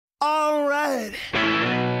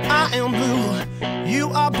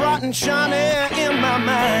are bright and shiny in my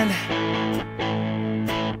mind.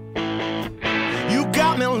 You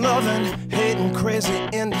got me loving, hating, crazy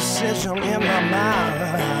indecision in my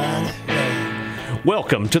mind.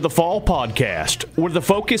 Welcome to the Fall Podcast, where the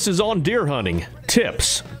focus is on deer hunting,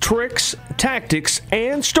 tips, tricks, tactics,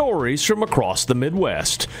 and stories from across the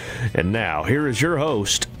Midwest. And now, here is your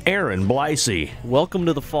host, Aaron Blasey. Welcome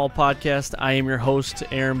to the Fall Podcast. I am your host,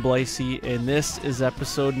 Aaron Blasey, and this is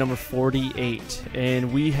episode number 48.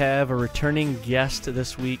 And we have a returning guest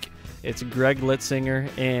this week. It's Greg Litzinger,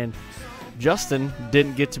 and Justin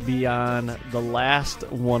didn't get to be on the last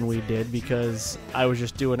one we did because I was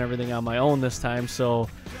just doing everything on my own this time. So,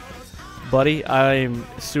 buddy, I'm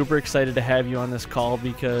super excited to have you on this call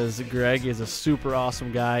because Greg is a super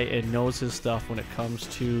awesome guy and knows his stuff when it comes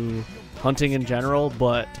to hunting in general,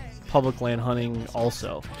 but public land hunting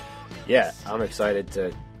also. Yeah, I'm excited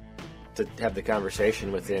to have the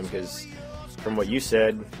conversation with him because from what you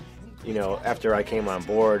said, you know, after I came on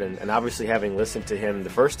board, and obviously having listened to him the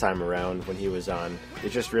first time around when he was on, it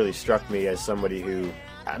just really struck me as somebody who,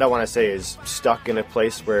 I don't want to say is stuck in a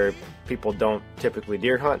place where people don't typically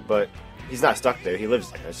deer hunt, but he's not stuck there. He lives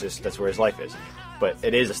there. That's where his life is. But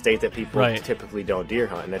it is a state that people typically don't deer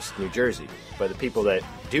hunt, and that's New Jersey. But the people that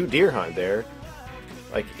do deer hunt there,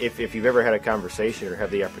 like if you've ever had a conversation or have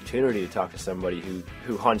the opportunity to talk to somebody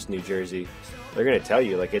who hunts New Jersey, they're going to tell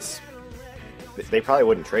you, like, they probably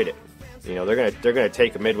wouldn't trade it. You know, they're gonna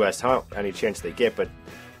take a Midwest hunt any chance they get, but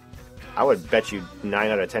I would bet you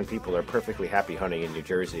 9 out of 10 people are perfectly happy hunting in New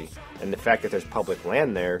Jersey. And the fact that there's public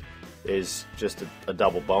land there is just a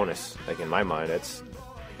double bonus. Like, in my mind, that's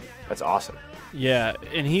awesome. Yeah,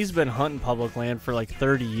 and he's been hunting public land for like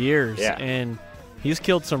 30 years, and he's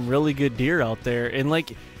killed some really good deer out there. And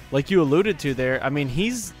like you alluded to there, I mean,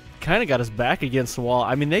 he's kind of got his back against the wall.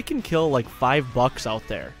 I mean, they can kill like 5 bucks out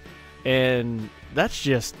there, and that's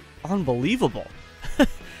just unbelievable.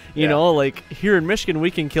 You know, like here in Michigan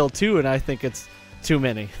we can kill 2 and I think it's too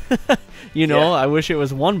many. I wish it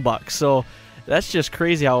was 1 buck. So that's just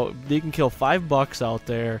crazy how they can kill 5 bucks out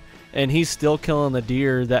there and he's still killing the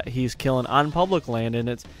deer that he's killing on public land, and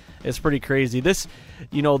it's pretty crazy. This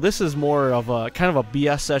is more of a kind of a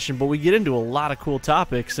BS session, but we get into a lot of cool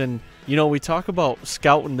topics, and we talk about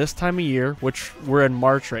scouting this time of year, which we're in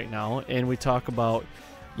March right now, and we talk about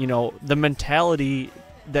the mentality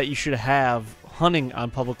that you should have hunting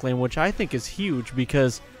on public land, which I think is huge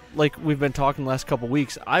because, like we've been talking the last couple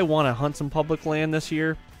weeks, I want to hunt some public land this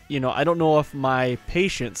year. I don't know if my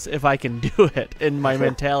patience, if I can do it, in my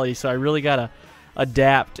mentality, so I really got to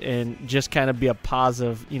adapt and just kind of be a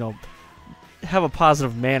positive, have a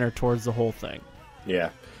positive manner towards the whole thing.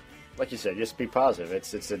 Yeah. Like you said, just be positive.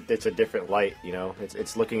 It's a different light,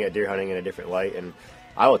 It's looking at deer hunting in a different light, and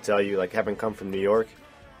I will tell you, like, having come from New York,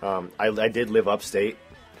 I did live upstate.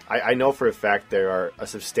 I know for a fact there are a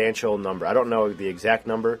substantial number. I don't know the exact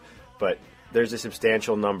number, but there's a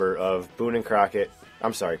substantial number of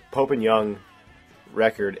Pope and Young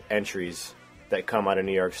record entries that come out of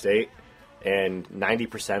New York State, and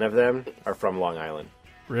 90% of them are from Long Island.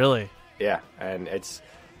 Really? Yeah, and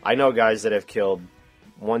I know guys that have killed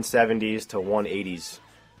 170s to 180s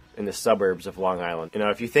in the suburbs of Long Island.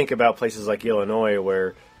 If you think about places like Illinois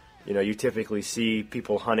where you typically see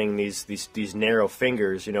people hunting these narrow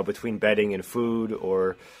fingers, between bedding and food,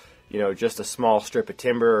 or, just a small strip of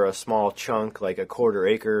timber or a small chunk, like a quarter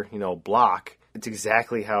acre, block. It's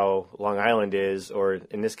exactly how Long Island is, or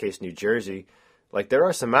in this case, New Jersey. Like, there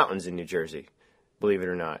are some mountains in New Jersey, believe it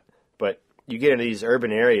or not. But you get into these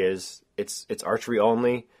urban areas, it's archery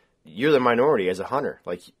only. You're the minority as a hunter.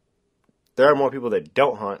 Like, there are more people that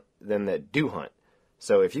don't hunt than that do hunt.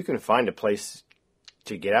 So if you can find a place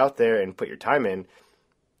to get out there and put your time in,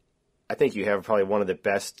 I think you have probably one of the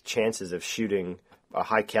best chances of shooting a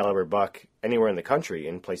high caliber buck anywhere in the country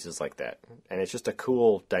in places like that. And it's just a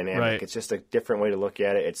cool dynamic. Right. It's just a different way to look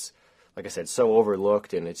at it. It's, like I said, so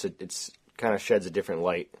overlooked, and it's kind of sheds a different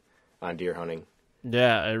light on deer hunting.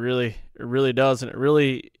 Yeah, it really does, and you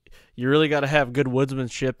really got to have good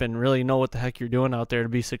woodsmanship and really know what the heck you're doing out there to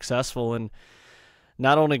be successful. And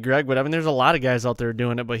not only Greg, but I mean, there's a lot of guys out there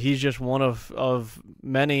doing it, but he's just one of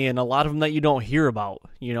many, and a lot of them that you don't hear about.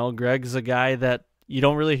 Greg's a guy that you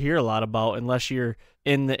don't really hear a lot about unless you're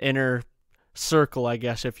in the inner circle, I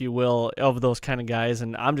guess, if you will, of those kind of guys.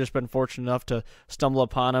 And I've just been fortunate enough to stumble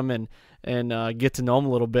upon him and get to know him a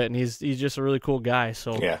little bit, and he's just a really cool guy.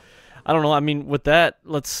 So yeah. I don't know. I mean, with that,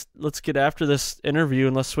 let's get after this interview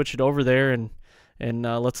and let's switch it over there and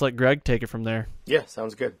let's let Greg take it from there. Yeah,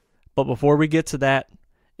 sounds good. But before we get to that,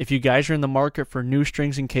 if you guys are in the market for new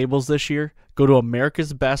strings and cables this year, go to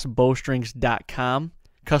americasbestbowstrings.com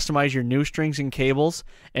Customize your new strings and cables,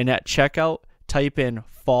 and at checkout, type in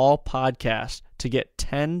Fall Podcast to get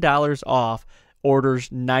 $10 off orders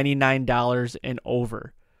 $99 and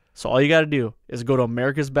over. So all you got to do is go to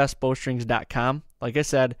americasbestbowstrings.com, like I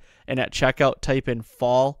said, and at checkout, type in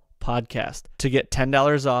Fall Podcast to get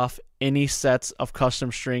 $10 off any sets of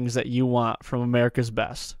custom strings that you want from America's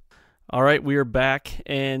Best. All right, we are back,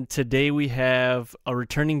 and today we have a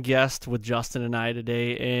returning guest with Justin and I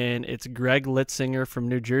today, and it's Greg Litzinger from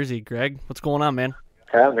New Jersey. Greg, what's going on, man?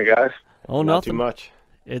 How's it, guys? Oh, Not nothing too much.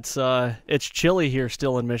 It's chilly here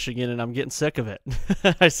still in Michigan, and I'm getting sick of it.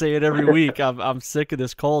 I say it every week. I'm sick of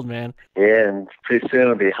this cold, man. Yeah, and pretty soon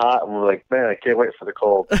it'll be hot, and we're like, man, I can't wait for the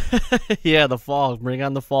cold. Yeah, the fall. Bring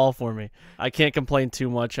on the fall for me. I can't complain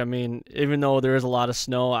too much. I mean, even though there is a lot of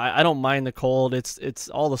snow, I don't mind the cold. It's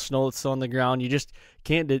all the snow that's on the ground. You just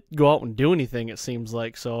can't go out and do anything, it seems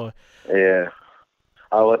like. So Yeah.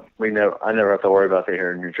 I never have to worry about that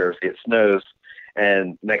here in New Jersey. It snows,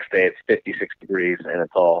 and next day it's 56 degrees, and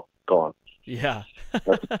it's all gone. yeah.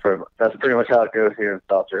 That's pretty much how it goes here in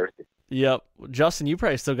South Jersey. Yep. Justin, you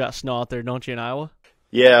probably still got snow out there, don't you, in Iowa?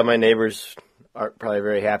 Yeah, my neighbors are probably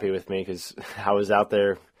very happy with me because I was out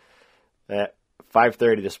there at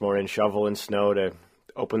 5:30 this morning shoveling snow to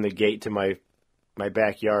open the gate to my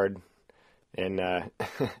backyard, and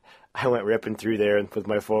I went ripping through there with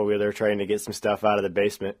my four-wheeler trying to get some stuff out of the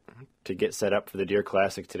basement to get set up for the Deer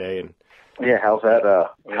Classic today. And Yeah, how's that?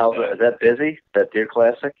 Is that busy? That Deer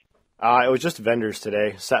Classic? it was just vendors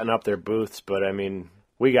today setting up their booths, but I mean,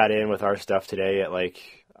 we got in with our stuff today at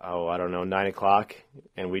 9 o'clock,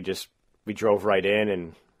 and we drove right in,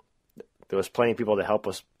 and there was plenty of people to help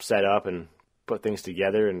us set up and put things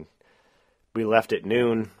together, and we left at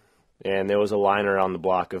noon, and there was a line around the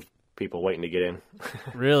block of people waiting to get in.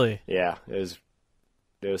 Really? Yeah, it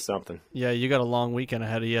was something. Yeah, you got a long weekend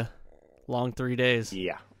ahead of you. Long 3 days.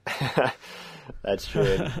 Yeah, that's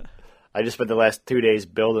true. I just spent the last 2 days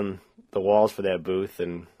building the walls for that booth,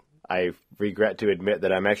 and I regret to admit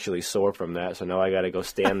that I'm actually sore from that. So now I got to go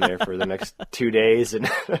stand there for the next 2 days and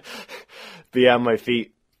be on my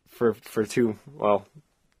feet for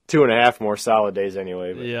 2.5 more solid days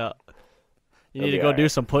anyway. But Yeah. You need to go do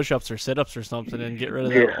some push-ups or sit-ups or something and get rid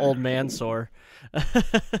of that old man sore.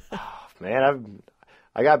 Man,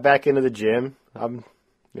 I got back into the gym. I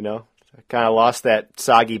kind of lost that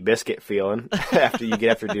soggy biscuit feeling after you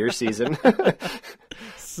get after deer season.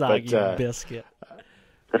 Soggy biscuit.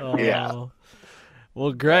 Oh. Yeah.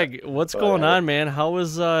 Well, Greg, what's going on, man? How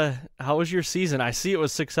was your season? I see it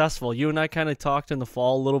was successful. You and I kind of talked in the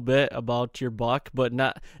fall a little bit about your buck, but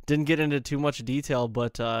didn't get into too much detail.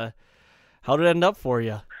 But how did it end up for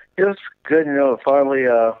you? It was good, finally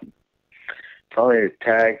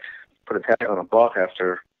put a tag on a buck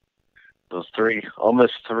after those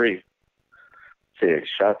almost three. See, I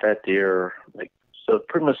shot that deer,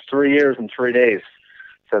 pretty much 3 years and 3 days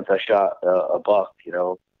since I shot a buck,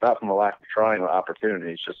 not from a lack of trying or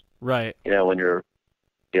opportunity. It's just, right. When you're,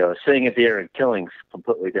 seeing a deer and killing's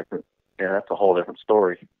completely different. That's a whole different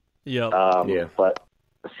story. Yep. Yeah. But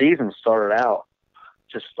the season started out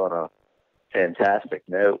just on a fantastic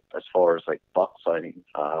note as far as buck sighting.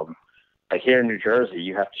 Here in New Jersey,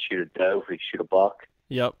 you have to shoot a doe before you shoot a buck.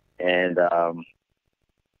 Yep. And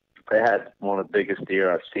they had one of the biggest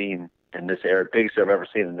deer I've seen in this area, biggest I've ever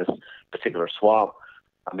seen in this particular swamp.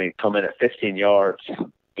 I mean, come in at 15 yards,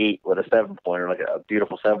 eat with a 7-pointer, like a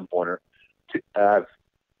beautiful 7-pointer.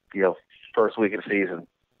 First week of the season.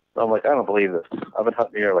 I'm like, I don't believe this. I've been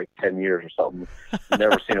hunting here 10 years or something.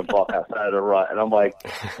 Never seen a buck outside of the rut. And I'm like,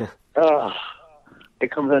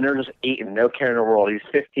 it comes in there just eating, no care in the world. He's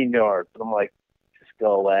 15 yards. And I'm like, just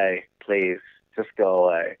go away, please. Just go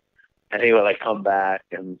away. And he would come back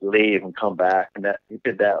and leave and come back. And he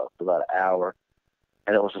did that for about an hour.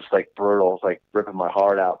 And it was just brutal. It was ripping my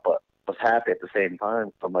heart out, but I was happy at the same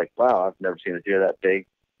time. So I'm like, wow, I've never seen a deer that big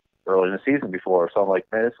early in the season before. So I'm like,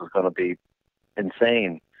 man, this is going to be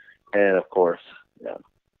insane. And of course,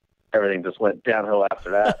 everything just went downhill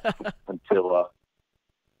after that until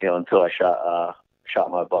I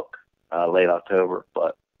shot my buck late October.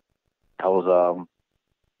 But I was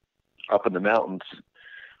up in the mountains.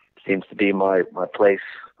 Seems to be my place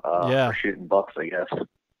for shooting bucks, I guess.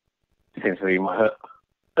 Seems to be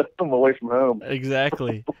I'm away from home.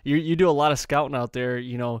 Exactly. You do a lot of scouting out there.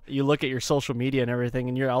 You look at your social media and everything,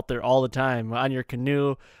 and you're out there all the time on your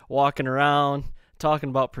canoe, walking around, talking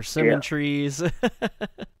about persimmon trees.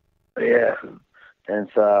 Yeah. And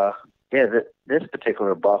this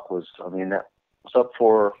particular buck was, that was up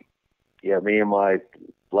for, me and my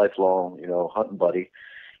lifelong, hunting buddy.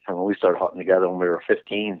 And when we started hunting together when we were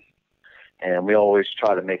 15, And we always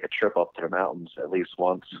try to make a trip up to the mountains at least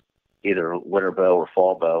once, either winter bow or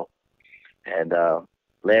fall bow. And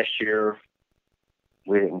last year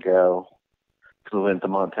we didn't go because we went to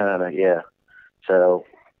Montana. Yeah. So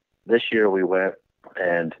this year we went,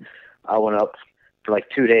 and I went up for like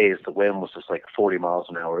 2 days. The wind was just like 40 miles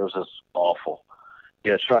an hour. It was just awful.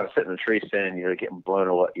 Trying to sit in the tree stand, getting blown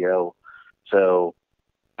away, So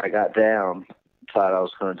I got down, thought I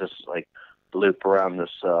was going to just like loop around this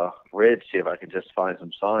ridge, see if I could just find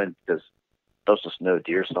some sign, because there was just no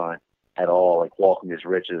deer sign at all. Like walking these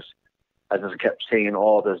ridges, I just kept seeing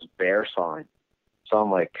all this bear sign. So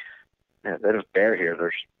I'm like, man, there's bear here.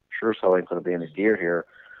 There's sure so ain't going to be any deer here.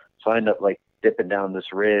 So I ended up like dipping down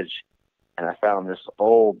this ridge, and I found this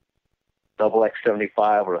old double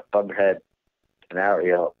X75 with a thunderhead, an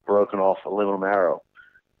arrow, broken off aluminum arrow,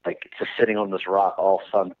 like just sitting on this rock, all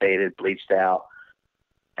sun faded, bleached out.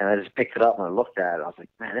 And I just picked it up and I looked at it. I was like,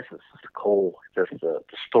 man, this is cool. Just the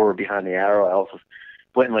story behind the arrow. I also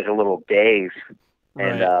went in like a little daze.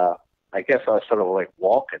 Right. And I guess I was sort of like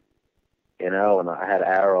walking, and I had an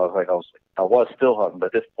arrow. I was still hunting, but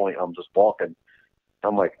at this point I'm just walking.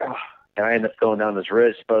 I'm like, oh. And I ended up going down this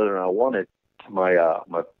ridge further than I wanted. My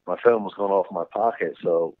phone was going off in my pocket,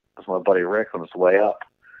 so it was my buddy Rick on his way up.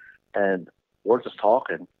 And we're just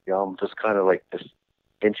talking. I'm just kind of like just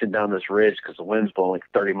inching down this ridge because the wind's blowing like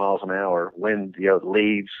 30 miles an hour. Wind,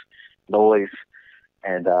 leaves, noise.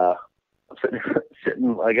 And I'm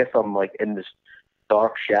sitting, I guess I'm like in this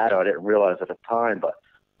dark shadow. I didn't realize at the time, but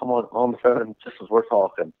I'm on the phone just as we're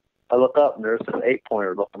talking. I look up and there's an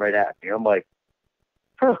 8-pointer looking right at me. I'm like,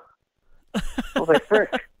 huh. I was like, frick.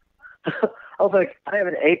 I was like, I have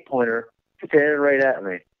an 8-pointer staring right at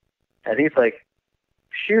me. And he's like,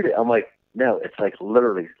 shoot it. I'm like, no, it's like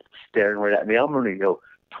literally staring right at me. I'm only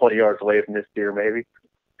 20 yards away from this deer, maybe.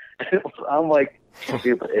 I'm like,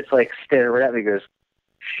 dude, but it's like staring right at me. He goes,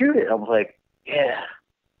 shoot it. I'm like, yeah.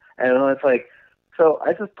 And it's like, so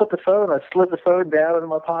I just put the phone, I slid the phone down in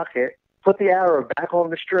my pocket, put the arrow back on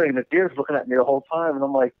the string. The deer's looking at me the whole time. And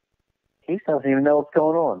I'm like, he doesn't even know what's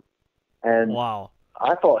going on. And wow.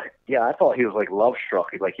 I thought he was like love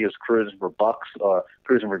struck. Like he was cruising for bucks,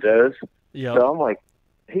 cruising for does. Yep. So I'm like,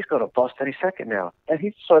 he's going to bust any second now.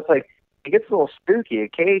 And so it's like, it gets a little spooky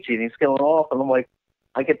and cagey, and he's going off. And I'm like,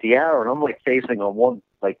 I get the arrow, and I'm like facing on one,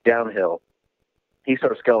 like downhill. He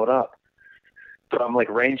starts going up. So I'm like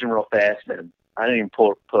ranging real fast, and I didn't even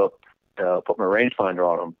put my rangefinder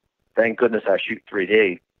on him. Thank goodness I shoot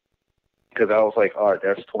 3D, because I was like, all right,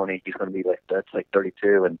 that's 20. He's going to be like, that's like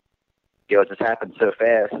 32. And, it just happened so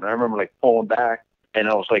fast. And I remember like pulling back, and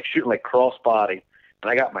I was like shooting like crossbody. And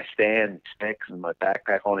I got my stand sticks and my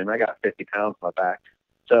backpack on him. I got 50 pounds on my back.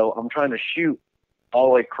 So I'm trying to shoot all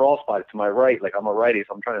the way crossbody to my right. Like I'm a righty,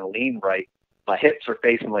 so I'm trying to lean right. My hips are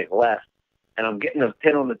facing like left. And I'm getting a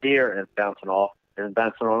pin on the deer, and it's bouncing off and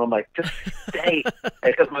bouncing on. I'm like, just stay.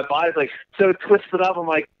 Because my body's like so twisted up. I'm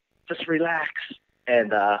like, just relax.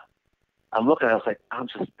 And I'm looking, I was like,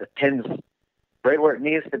 the pin's right where it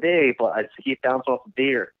needs to be, but I just keep bouncing off the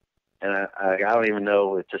deer. And I don't even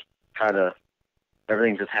know, it just kind of,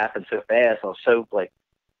 everything just happened so fast. I was so like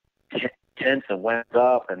tense and went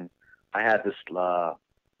up, and I had this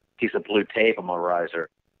piece of blue tape on my riser.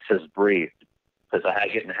 It says breathe, because I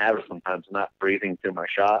get in the habit sometimes of not breathing through my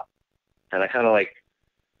shot. And I kind of like,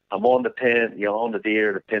 I'm on the pin, on the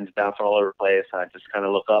deer, the pin's bouncing all over the place. I just kind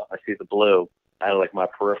of look up, I see the blue out of like my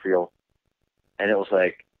peripheral, and it was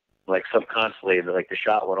like subconsciously, like the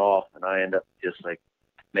shot went off, and I end up just like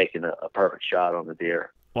making a perfect shot on the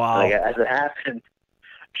deer. Wow. Like, as it happened,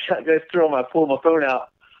 shot goes through him. I pull my phone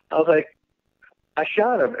out. I was like, I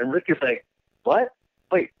shot him. And Ricky's like, what?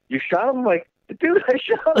 Wait, you shot him? I'm like, dude, I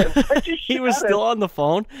shot him. I just He was still on the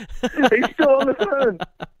phone? He's still on the phone.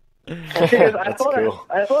 I thought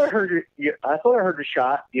I heard the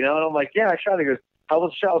shot, and I'm like, yeah, I shot him. He goes, how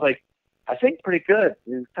was the shot? I was like, I think pretty good.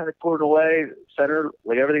 He was kind of pulled away, center,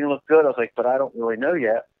 like everything looked good. I was like, but I don't really know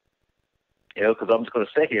yet, because I'm just going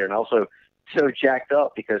to sit here. And also so jacked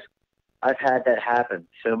up because I've had that happen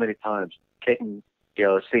so many times, kicking,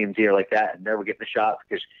 seeing deer like that and never getting the shot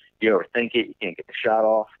because you overthink it. You can't get the shot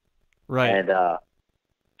off. Right. And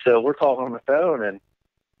so we're talking on the phone, and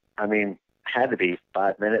I mean, had to be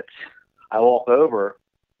 5 minutes. I walk over,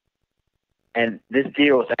 and this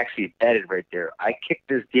deer was actually bedded right there. I kicked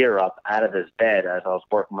this deer up out of his bed as I was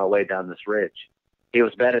working my way down this ridge. He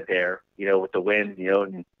was bedded there, with the wind,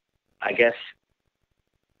 and I guess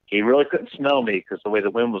he really couldn't smell me because the way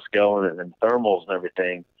the wind was going and thermals and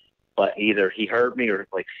everything. But either he heard me or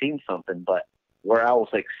like seen something. But where I was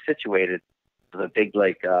like situated, the big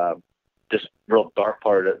like just real dark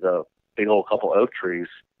part of the big old couple oak trees,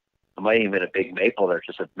 I might even been a big maple there,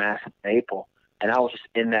 just a massive maple. And I was just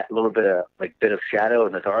in that little bit of shadow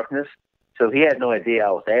in the darkness. So he had no idea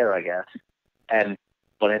I was there, I guess. And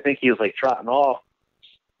when I think he was like trotting off,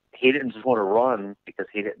 he didn't just want to run because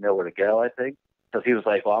he didn't know where to go, I think. Because he was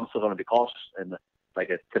like, well, I'm still going to be cautious. And like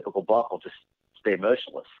a typical buck will just stay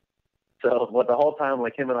motionless. So the whole time,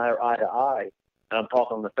 like him and I are eye to eye, and I'm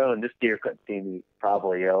talking on the phone, this deer couldn't see me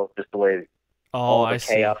probably, just the way all the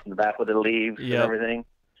chaos in the back with the leaves and everything.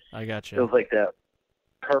 I got you. It was like that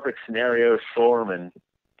perfect scenario storm, and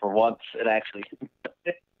for once it actually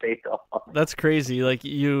paid off. That's crazy. Like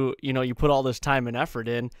you put all this time and effort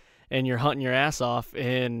in, and you're hunting your ass off,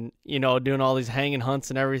 and doing all these hanging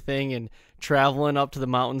hunts and everything, and traveling up to the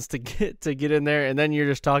mountains to get in there, and then you're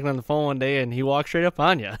just talking on the phone one day, and he walks straight up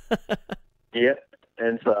on you. Yep,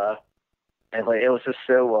 and like it was just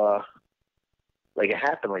so like it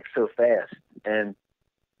happened like so fast, and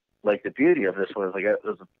like the beauty of this one is like it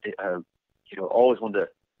was always wanted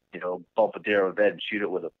to bump a deer on a bed and shoot it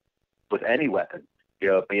with any weapon. Be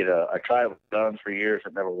it I tried with guns for years,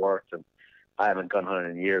 it never worked, and I haven't gun hunted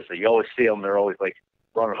in years. So you always see them; they're always like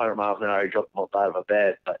running 100 miles an hour, jumping up out of a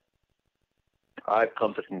bed. But I've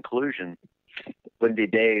come to the conclusion, windy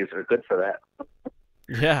days are good for that.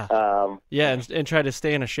 Yeah. And try to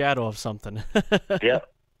stay in a shadow of something.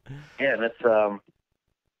 Yep. Yeah, and that's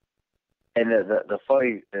and the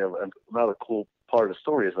funny, another cool part of the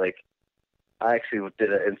story is like I actually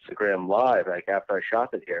did an Instagram live like after I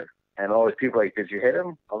shot the deer, and all these people were like, "Did you hit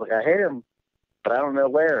him?" I was like, "I hit him, but I don't know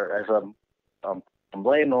where." As I'm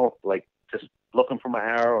laying off, like just looking for my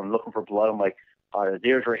arrow and looking for blood. I'm like, "Oh, the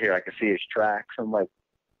deer's right here. I can see his tracks." I'm like,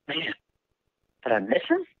 "Man, did I miss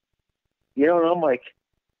him?" And I'm like,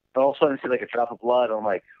 all of a sudden I see like a drop of blood. I'm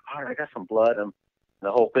like, "All right, I got some blood." And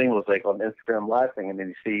the whole thing was like on Instagram live thing, and then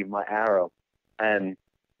you see my arrow, and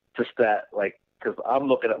just that, like, because I'm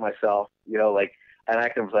looking at myself, like, and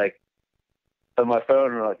I was like, on my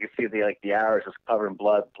phone, and like you see the arrows just covered in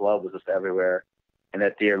blood. Blood was just everywhere, and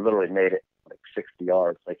that deer literally made it like 60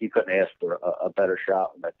 yards. Like you couldn't ask for a better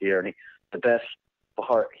shot with that deer. And the best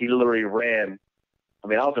part, he literally ran. I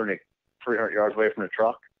mean, I was only 300 yards away from the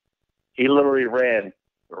truck. He literally ran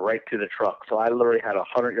right to the truck. So I literally had a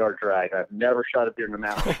 100-yard drag. I've never shot a deer in the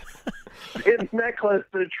mouth. Getting that close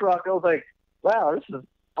to the truck, I was like, wow, this is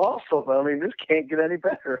awesome. I mean, this can't get any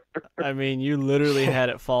better. I mean, you literally had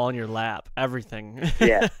it fall in your lap, everything.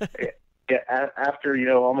 Yeah. After,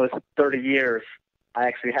 almost 30 years, I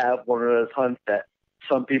actually have one of those hunts that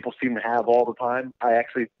some people seem to have all the time. I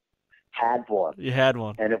actually had one. You had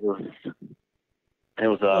one. And it was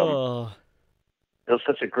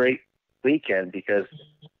such a great weekend because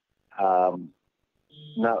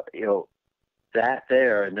that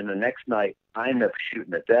there, and then the next night I ended up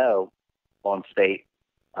shooting a doe on state.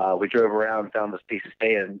 We drove around and found this piece of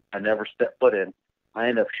stand I never stepped foot in. I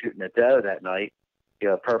ended up shooting a doe that night,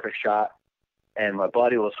 perfect shot. And my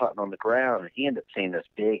buddy was hunting on the ground, and he ended up seeing this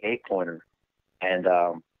big 8-pointer. And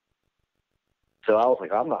so I was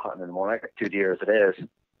like, I'm not hunting anymore. I got 2 deer as it is.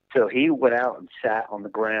 So he went out and sat on the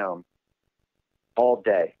ground all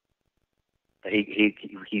day. He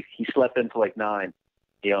slept until like 9.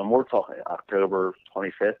 And we're talking October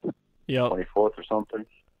 25th, 24th or something.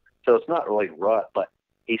 So it's not really rut, but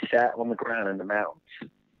he sat on the ground in the mountains,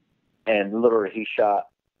 and literally he shot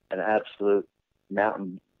an absolute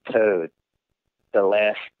mountain toad the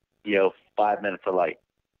last 5 minutes of light.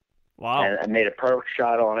 Wow. And I made a perfect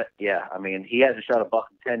shot on it. Yeah, I mean, he hasn't shot a buck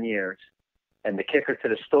in 10 years. And the kicker to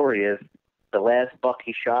the story is the last buck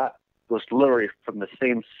he shot was literally from the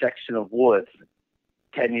same section of woods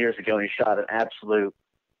 10 years ago, and he shot an absolute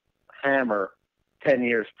hammer 10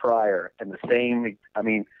 years prior. And the same,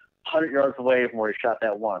 100 yards away from where he shot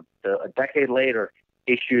that one. So a decade later,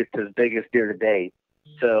 he shoots his biggest deer to date.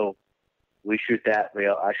 So we shoot that.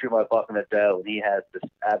 I shoot my buck in a doe, and he has this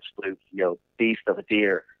absolute, beast of a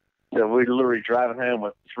deer. So we're literally driving home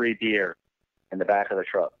with 3 deer in the back of the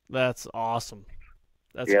truck. That's awesome.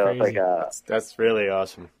 That's crazy. It's that's really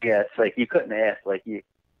awesome. Yeah, it's like you couldn't ask.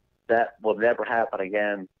 That will never happen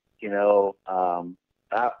again.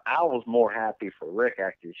 I was more happy for Rick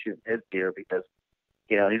actually shooting his deer because,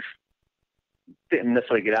 he's didn't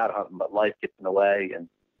necessarily get out hunting, but life gets in the way, and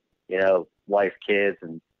wife, kids,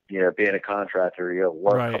 and being a contractor,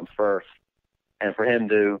 work comes first. And for him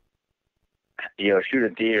to, shoot a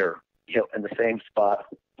deer, in the same spot,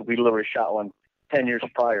 we literally shot one 10 years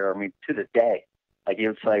prior. I mean, to the day. Like, it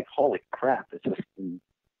was like, holy crap, it's just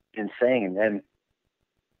insane. And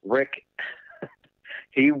Rick,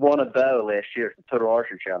 he won a bow last year at the Total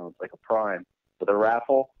Archery Challenge, like a prime, with a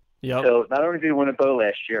raffle. Yep. So not only did he win a bow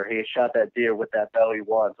last year, he had shot that deer with that bow he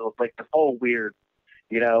won. So it's like this whole weird,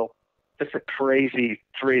 just a crazy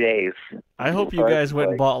 3 days. I hope you guys went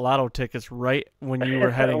and bought lotto tickets right when you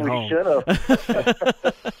were heading home. Should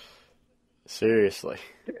have. Seriously.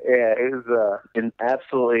 Yeah, it was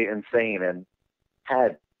absolutely insane, and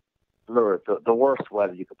had the worst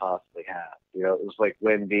weather you could possibly have. You know, it was like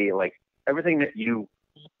windy, like everything that you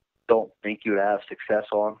don't think you'd have success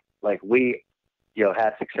on. Like we,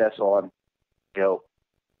 had success on, still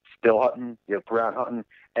hunting, ground hunting,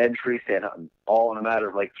 and tree stand hunting, all in a matter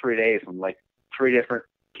of like 3 days on like 3 different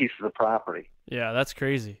pieces of property. Yeah, that's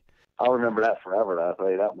crazy. I'll remember that forever, I'll tell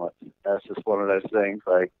you that much. That's just one of those things,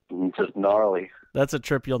 like, just gnarly. That's a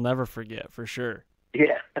trip you'll never forget, for sure.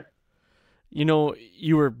 Yeah.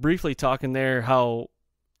 You were briefly talking there how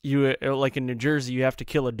you, like in New Jersey, you have to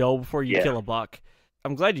kill a doe before you kill a buck.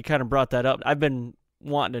 I'm glad you kind of brought that up. I've been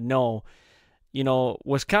wanting to know,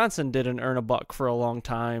 Wisconsin didn't earn a buck for a long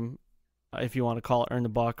time, if you want to call it earn the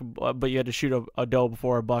buck, but you had to shoot a doe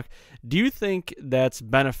before a buck. Do you think that's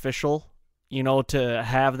beneficial, to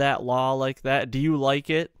have that law like that? Do you like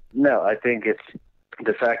it? No, I think it's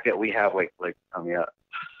the fact that we have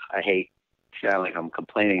I hate sounding like I'm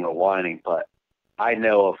complaining or whining, but I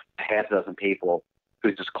know of half a dozen people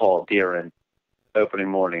who just call deer in opening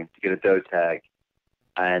morning to get a doe tag,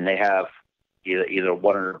 and they have either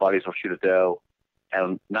one of their buddies will shoot a doe,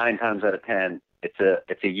 and 9 times out of 10 it's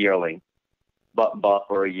a yearling, buck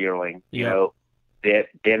or a yearling. They're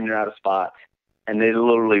damn near out of spots, and they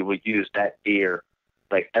literally would use that deer.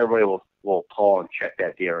 Like everybody will call and check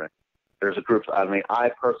that deer in. There's a group. I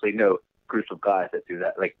personally know groups of guys that do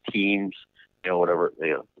that, like teams, whatever.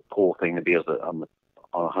 The cool thing to be is on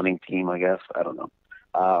a hunting team, I guess. I don't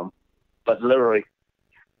know. But literally,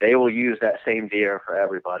 they will use that same deer for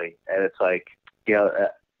everybody, and it's like,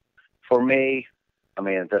 for me,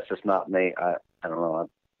 that's just not me. I don't know.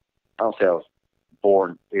 I don't say I was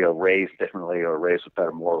born, raised differently or raised with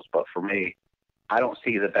better morals, but for me, I don't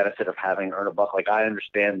see the benefit of having earn a buck. Like, I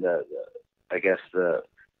understand the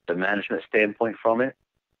management standpoint from it,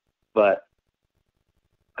 but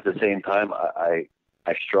at the same time, I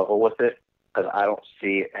struggle with it because I don't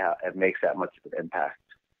see how it makes that much of an impact.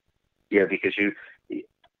 Because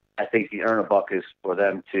I think the earn a buck is for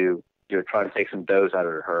them to try to take some does out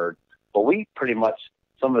of the herd. But we pretty much,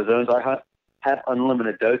 some of the zones I hunt have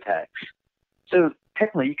unlimited doe tags, so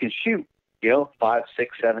technically you can shoot 5,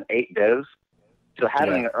 6, 7, 8 does. So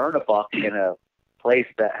having an earn a buck in a place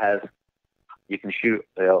that has you can shoot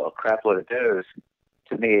a crap load of does,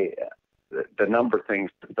 to me, the number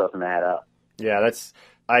things just doesn't add up. Yeah,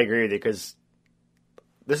 I agree with you, because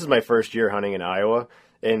this is my first year hunting in Iowa,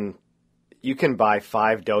 and you can buy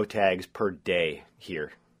 5 doe tags per day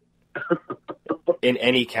here in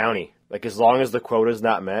any county. Like, as long as the quota is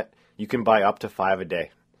not met, you can buy up to 5 a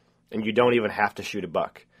day, and you don't even have to shoot a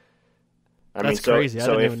buck. That's crazy. I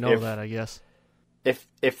didn't even know that, I guess.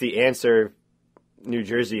 If the answer New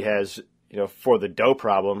Jersey has, for the doe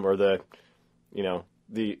problem, or the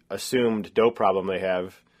assumed doe problem they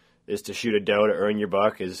have, is to shoot a doe to earn your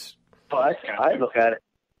buck, is... Well, I look at it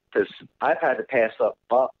because I've had to pass up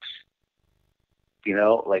bucks.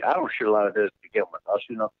 Like, I don't shoot a lot of does to begin with. I'll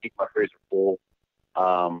shoot enough to keep my freezer full.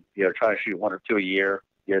 Try to shoot 1 or 2 a year.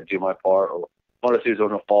 Do my part, or 1 or 2 in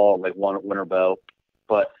the fall, like 1 at winter bow.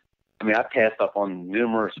 But I passed up on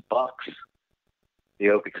numerous bucks,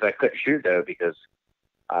 because I couldn't shoot doe, because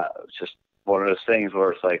it's just one of those things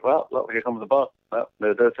where it's like, well, here comes the buck. Well,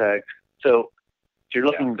 no doe tags. So if you're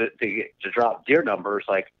looking to drop deer numbers,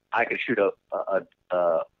 like I could shoot a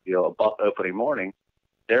buck opening morning.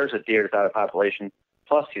 There's a deer that's out of population.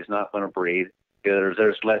 Plus, he's not going to breed.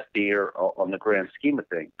 There's less deer on the grand scheme of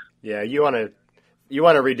things. Yeah, you want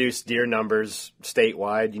to reduce deer numbers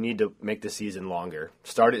statewide. You need to make the season longer.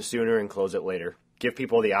 Start it sooner and close it later. Give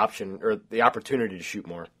people the option or the opportunity to shoot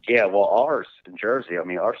more. Yeah, well, ours in Jersey,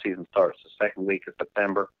 our season starts the 2nd week of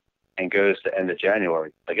September and goes to end of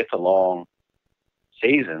January. Like, it's a long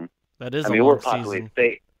season. That is a long we're a populated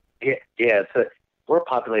state. Yeah, we're a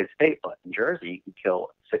populated state, but in Jersey you can kill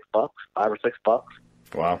 6 bucks, 5 or 6 bucks.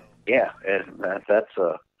 Wow. Yeah, and that's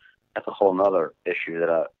a whole nother issue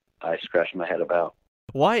that I scratch my head about.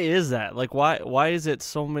 Why is that? Like, why is it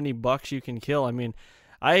so many bucks you can kill?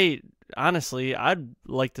 Honestly, I'd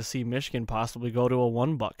like to see Michigan possibly go to a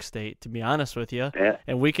 1 buck state, to be honest with you. Yeah.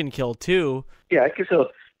 And we can kill 2. Yeah, I can kill.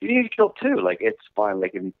 You need to kill 2. Like, it's fine.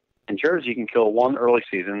 Like in Jersey, you can kill 1 early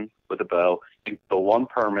season with a bow. You can kill 1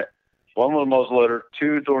 permit, 1 with a muzzleloader,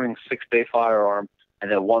 2 during 6-day firearm,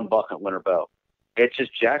 and then 1 buck at winter bow. It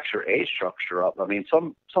just jacks your age structure up.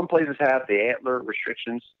 Some places have the antler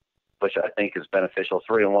restrictions, which I think is beneficial.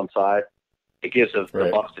 3 on one side, it gives the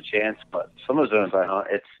bucks a chance. But some of the zones I hunt,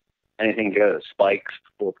 anything goes, spikes,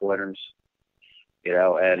 4-pointers, you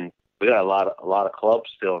know, and we got a lot of clubs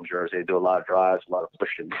still in Jersey. They do a lot of drives, a lot of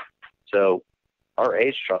pushing. So our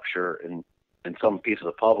age structure in some pieces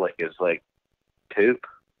of public is like poop.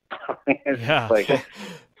 It's Yeah. like,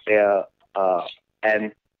 yeah.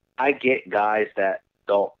 And I get guys that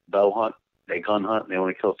don't bow hunt, they gun hunt, and they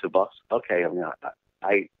only kill $2. Okay, I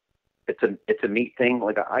mean, it's a meat thing.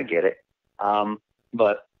 Like I get it.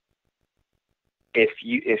 But if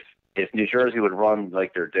New Jersey would run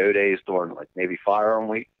like their doe days during like maybe firearm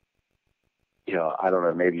week, you know, I don't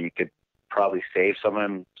know, maybe you could probably save some of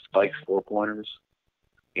them spikes, 4-pointers,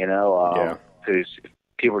 you know, because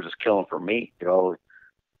people are just killing for meat. You know,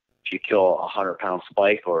 if you kill a 100-pound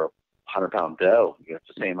spike or a 100-pound doe, you get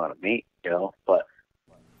the same amount of meat, you know. But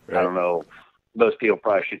I don't know. Most people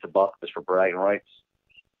probably shoot the buck just for bragging rights.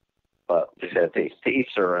 But like I said, to each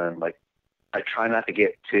their own. Like, I try not to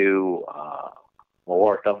get too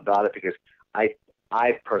worked up about it because I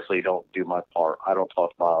personally don't do my part. I don't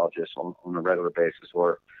talk to biologists on a regular basis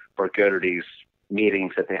or go to these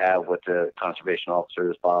meetings that they have with the conservation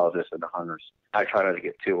officers, biologists, and the hunters. I try not to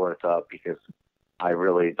get too worked up because I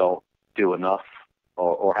really don't do enough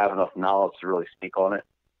or have enough knowledge to really speak on it.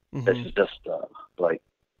 Mm-hmm. This is just like,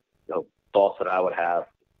 you know, thoughts that I would have,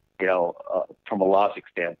 you know, from a logic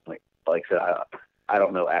standpoint. Like I said, I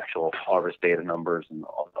don't know actual harvest data numbers and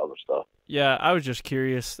all the other stuff. Yeah, I was just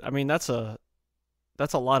curious. I mean, that's a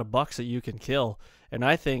lot of bucks that you can kill. And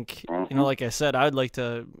I think, you know, like I said, I'd like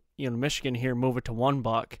to, you know, Michigan here, move it to 1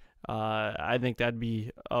 buck. I think that'd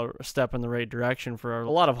be a step in the right direction for a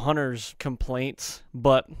lot of hunters' complaints,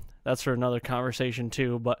 but that's for another conversation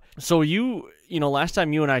too. But so you know, last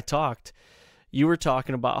time you and I talked, you were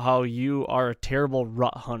talking about how you are a terrible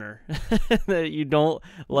rut hunter. That you don't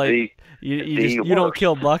like you don't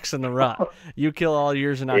kill bucks in the rut. You kill all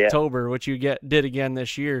yours in October, which you did again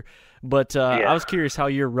this year. But I was curious how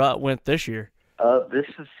your rut went this year. This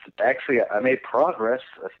is actually, I made progress,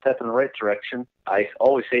 a step in the right direction. I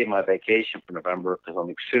always save my vacation for November because I'm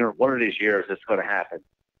like, sooner, one of these years it's going to happen.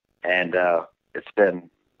 And it's been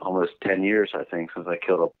almost 10 years, I think, since I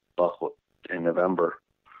killed a buck in November.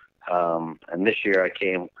 And this year I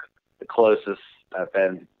came the closest I've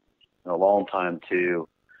been in a long time to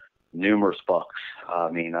numerous bucks. I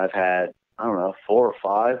mean, I've had, I don't know, 4 or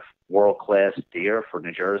 5 world-class deer for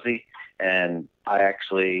New Jersey, and I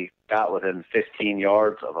actually got within 15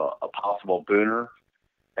 yards of a possible booner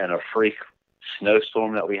and a freak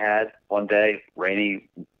snowstorm that we had one day, rainy,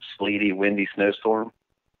 sleety, windy snowstorm.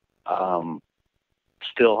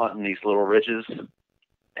 Still hunting these little ridges,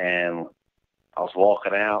 and I was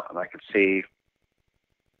walking out, and I could see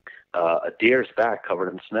a deer's back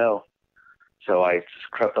covered in snow. So I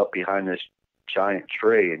just crept up behind this giant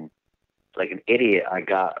tree, and like an idiot, I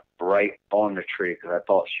got right on the tree because I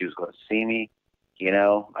thought she was going to see me. You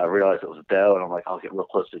know, I realized it was a doe, and I'm like, I'll get real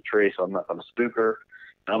close to the tree, so I'm not going to spook her.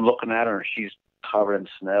 And I'm looking at her, and she's covered in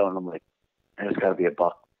snow, and I'm like, there's got to be a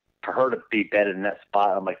buck. For her to be bedded in that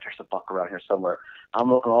spot, I'm like, there's a buck around here somewhere. I'm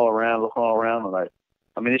looking all around, and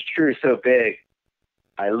I mean, this tree is so big.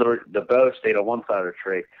 I literally, the bow stayed on one side of the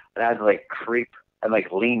tree, and I had to like creep and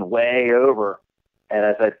like lean way over. And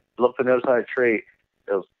as I looked on the other side of the tree,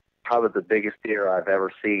 it was probably the biggest deer I've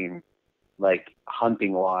ever seen, like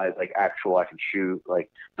hunting wise, like actual I can shoot,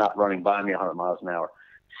 like not running by me 100 miles an hour,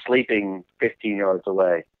 sleeping 15 yards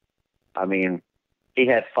away. I mean, he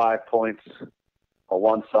had 5 points on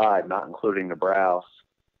one side, not including the brows.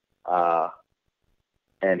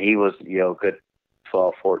 And he was, you know, good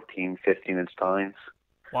 12, 14, 15-inch tines.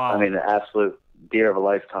 Wow. I mean, the absolute deer of a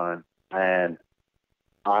lifetime. And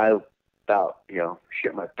I about, you know,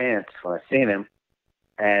 shit my pants when I seen him.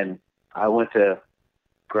 And I went to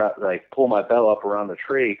pull my bow up around the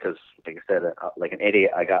tree because, like I said, like an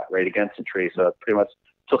idiot, I got right against the tree. So I pretty much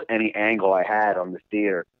took any angle I had on this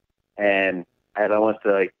deer. And as I went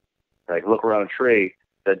to like look around the tree,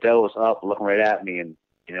 the doe was up looking right at me. And,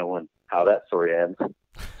 you know, how that story ends,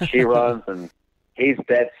 she runs and he's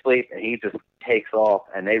dead asleep, and he just takes off,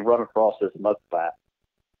 and they run across this mud flat.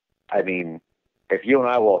 I mean, if you and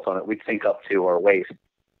I walked on it, we'd sink up to our waist.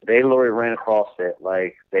 They literally ran across it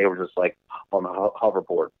like they were just like on a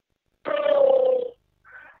hoverboard.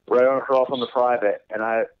 Right on across on the private, and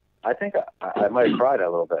I think I might have cried a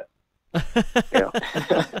little bit. You know?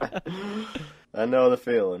 I know the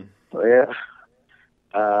feeling. Yeah.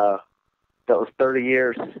 That was 30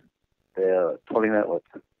 years.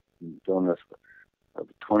 doing this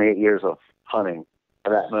 28 years of hunting.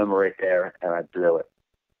 That moment right there, and I blew it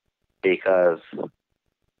because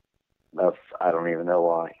of, I don't even know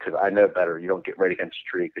why, because I know better. You don't get right against a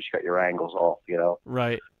tree because you got your angles off, you know?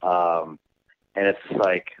 Right. And it's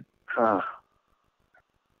like,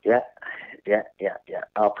 Yeah.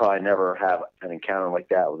 I'll probably never have an encounter like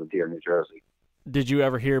that with a deer in New Jersey. Did you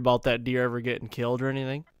ever hear about that deer ever getting killed or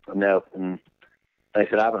anything? No. And like I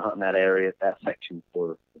said, I've been hunting that area, that section,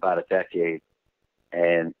 for about a decade,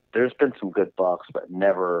 and there's been some good bucks, but I've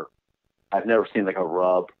never seen like a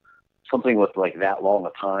rub, something with like that long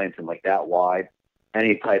of tines and like that wide,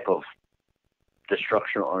 any type of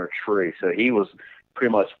destruction on a tree. So he was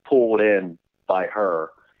pretty much pulled in by her.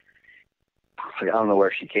 I don't know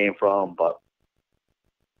where she came from, but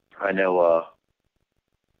I know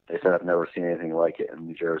they said I've never seen anything like it in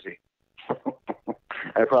New Jersey.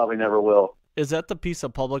 I probably never will. Is that the piece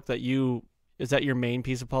of public is that your main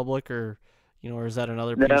piece of public, or or is that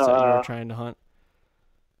another piece that you were trying to hunt?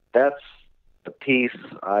 That's the piece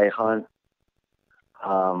I hunt.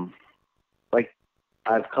 Like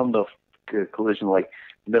I've come to a collision like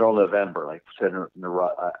middle of November, like in the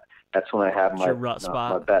rut. That's when I have my rut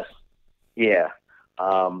spot. My best. Yeah.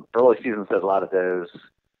 Early season says a lot of those.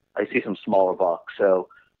 I see some smaller bucks. So,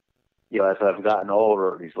 as I've gotten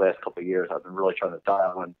older these last couple of years, I've been really trying to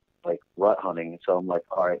dial in like rut hunting. So I'm like,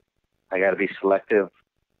 all right, I got to be selective.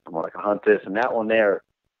 I'm like, I hunt this and that one there.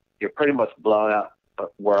 You're pretty much blowing out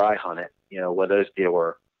where I hunt it. Where those deer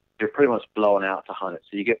were, you're pretty much blowing out to hunt it.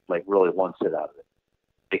 So you get like really one sit out of it,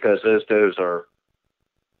 because those are.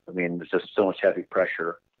 I mean, there's just so much heavy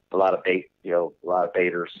pressure, a lot of bait, a lot of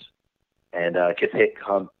baiters, and it gets hit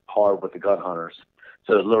hard with the gun hunters.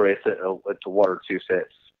 So literally, it's a one or two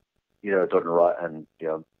sits, during the rut, and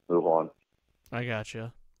move on. I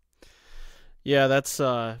gotcha. Yeah, that's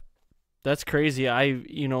crazy. I've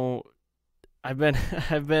been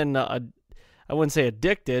I wouldn't say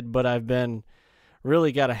addicted, but I've been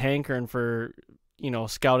really got a hankering for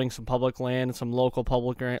scouting some public land, some local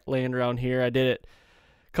public land around here. I did it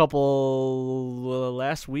couple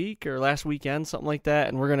last week or last weekend, something like that,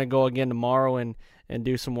 and we're gonna go again tomorrow and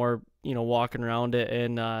do some more walking around it.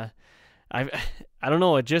 And I don't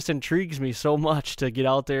know, it just intrigues me so much to get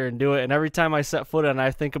out there and do it. And every time I set foot on it,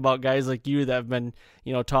 I think about guys like you that have been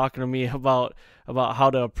talking to me about how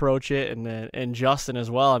to approach it, and Justin as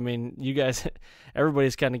well. I mean, you guys,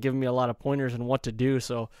 everybody's kind of giving me a lot of pointers on what to do,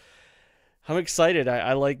 so I'm excited.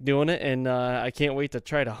 I like doing it, and I can't wait to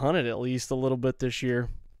try to hunt it at least a little bit this year.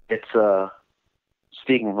 It's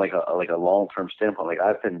speaking like a long-term standpoint. Like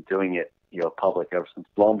I've been doing it, public ever since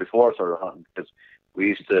long before I started hunting, because we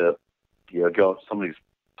used to, go. Some of these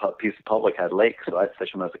pieces of public had lakes, so I'd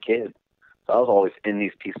fish them as a kid. So I was always in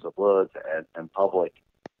these pieces of woods and public,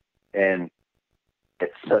 and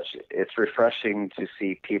it's refreshing to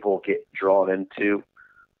see people get drawn into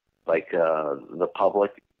like the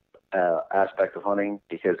public aspect of hunting,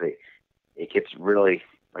 because it gets really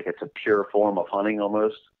like it's a pure form of hunting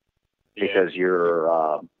almost. Because you're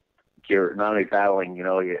not only battling,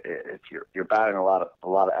 you're battling a lot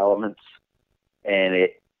of elements, and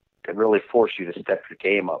it really forces you to step your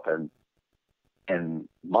game up. And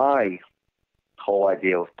my whole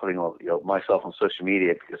idea was putting myself on social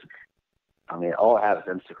media, because I mean, all I have is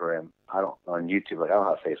Instagram. I don't on YouTube. Like I don't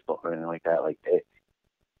have Facebook or anything like that. Like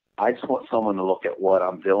I just want someone to look at what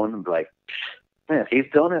I'm doing and be like, man, if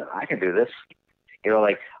he's doing it, I can do this.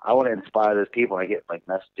 Like I want to inspire those people. I get like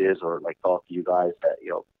messages or like talk to you guys that,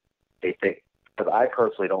 they think, because I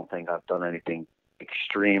personally don't think I've done anything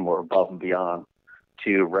extreme or above and beyond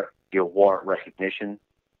to warrant recognition.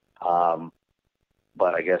 But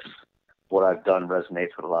I guess what I've done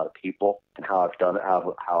resonates with a lot of people, and how I've done it,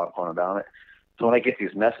 how I've gone about it. So when I get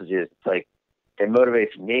these messages, it's like, it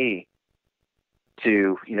motivates me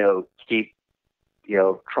to, keep,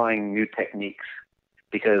 trying new techniques,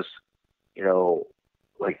 because,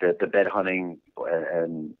 like the bed hunting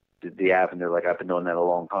and the avenue, like I've been doing that a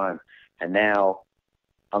long time. And now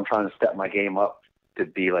I'm trying to step my game up to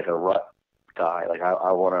be like a rut guy. Like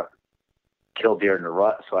I want to kill deer in the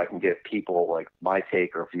rut, so I can give people like my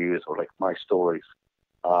take or views or like my stories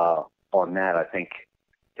on that. I think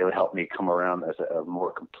it would help me come around as a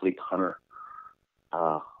more complete hunter.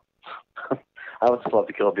 I would just love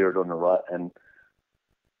to kill deer during the rut and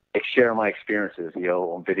share my experiences,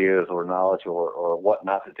 on videos or knowledge or what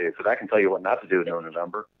not to do. Because I can tell you what not to do during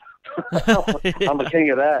November. I'm the king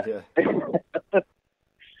of that.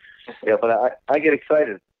 Yeah, but I get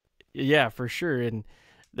excited. Yeah, for sure. And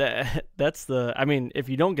that's I mean, if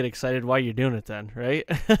you don't get excited, why are you doing it then, right?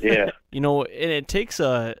 Yeah. And it takes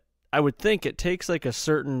I would think it takes like a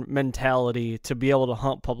certain mentality to be able to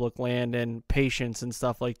hunt public land, and patience and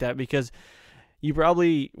stuff like that, because you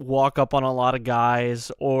probably walk up on a lot of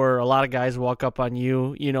guys, or a lot of guys walk up on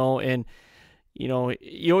you, and you know,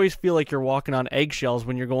 you always feel like you're walking on eggshells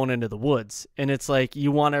when you're going into the woods. And it's like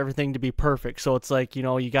you want everything to be perfect. So it's like, you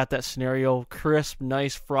know, you got that scenario, crisp,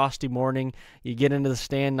 nice, frosty morning. You get into the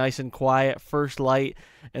stand nice and quiet, first light,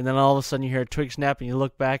 and then all of a sudden you hear a twig snap and you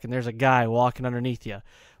look back and there's a guy walking underneath you.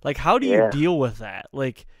 Like, how do you deal with that?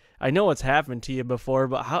 Like, I know it's happened to you before,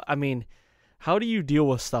 but how do you deal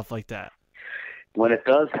with stuff like that? When it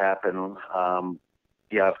does happen,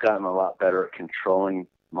 I've gotten a lot better at controlling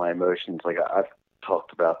my emotions. Like I've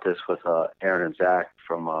talked about this with Aaron and Zach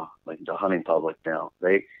from like the hunting public now.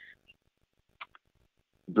 They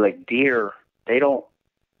like deer. They don't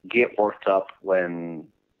get worked up when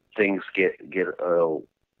things get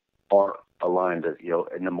aren't aligned. You know,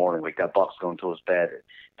 in the morning, like that buck's going to his bed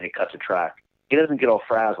and he cuts a track. He doesn't get all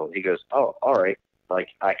frazzled. He goes, "Oh, all right. Like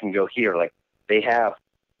I can go here." Like they have.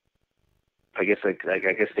 I guess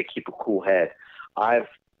they keep a cool head. I've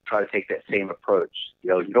tried to take that same approach. You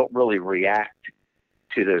know, you don't really react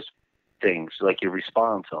to those things. Like you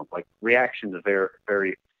respond to them. Like reaction is very,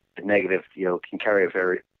 very negative. You know, can carry a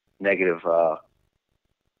very negative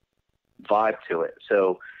vibe to it.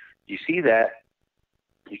 So you see that,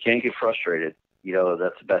 you can't get frustrated. You know,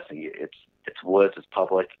 that's the best thing. It's woods. It's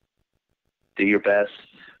public. Do your best.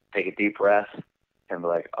 Take a deep breath and be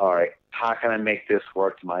like, all right, how can I make this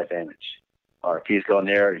work to my advantage? Or if he's going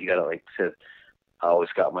there, you got to like sit. I always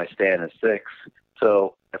got my stand at 6.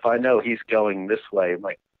 So if I know he's going this way, I'm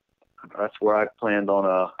like, that's where I planned on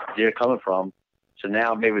a deer coming from. So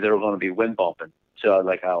now maybe they're going to be wind bumping. So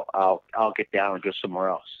like I'll get down and go somewhere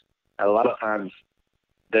else. And a lot of times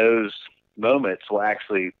those moments will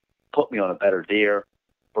actually put me on a better deer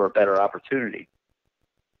or a better opportunity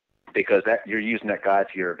because that you're using that guy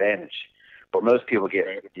to your advantage. But most people get,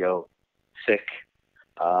 you know, sick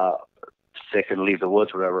and leave the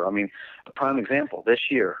woods or whatever. I mean, a prime example this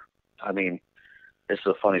year, I mean, this is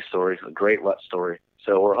a funny story, a great rut story.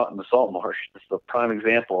 So we're hunting the salt marsh. This is a prime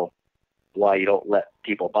example of why you don't let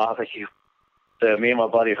people bother you. So me and my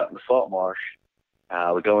buddy are hunting the salt marsh.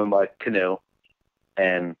 We go in by canoe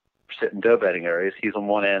and sit in doe bedding areas. He's on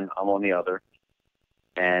one end, I'm on the other.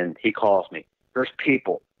 And he calls me. There's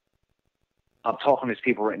people. I'm talking to these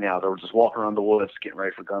people right now. They were just walking around the woods getting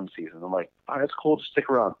ready for gun season. I'm like, all right, that's cool. Just stick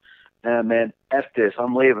around. And man, F this.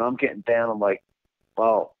 I'm leaving. I'm getting down. I'm like,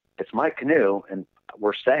 well, it's my canoe, and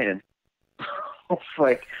we're staying. It's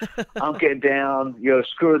like, I'm getting down. You know,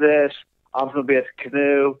 screw this. I'm going to be at the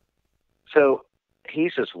canoe. So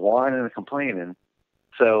he's just whining and complaining.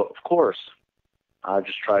 So, of course, I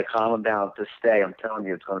just try to calm him down to stay. I'm telling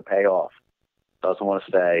you, it's going to pay off. Doesn't want to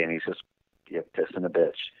stay, and he's just pissing a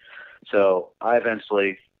bitch. So I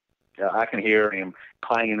eventually, I can hear him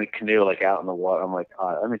clanging the canoe like out in the water. I'm like, all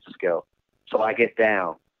right, let me just go. So I get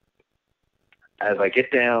down. As I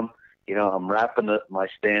get down, you know, I'm wrapping my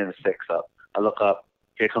stand at 6 up. I look up.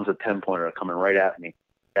 Here comes a 10-pointer coming right at me.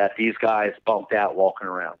 That these guys bumped out walking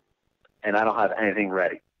around, and I don't have anything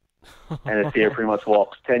ready. And the deer pretty much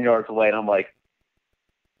walks 10 yards away, and I'm like,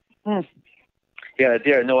 Yeah, the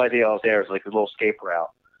deer had no idea I was there. It's like a little escape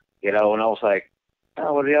route, you know. And I was like,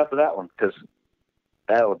 oh, what are you up for that one? Because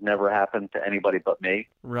that would never happen to anybody but me.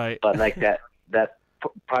 Right. But like that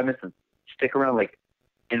prime instance, stick around. Like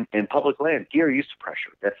in public land, deer are used to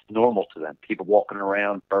pressure. That's normal to them. People walking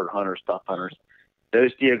around, bird hunters, duck hunters,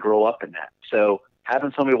 those deer grow up in that. So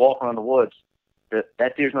having somebody walk around the woods,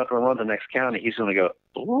 that deer's not going to run to the next county. He's going to go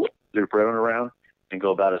loop around and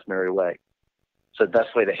go about his merry way. So the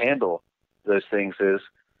best way to handle those things is,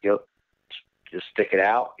 you know, just stick it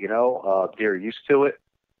out. You know, deer are used to it.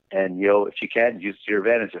 And, you know, if you can, use it to your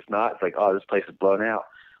advantage. If not, it's like, oh, this place is blown out.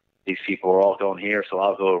 These people are all going here, so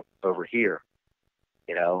I'll go over here.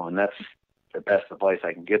 You know, and that's the best advice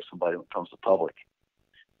I can give somebody when it comes to public.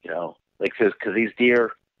 You know, like, because these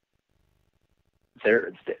deer,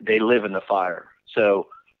 they live in the fire. So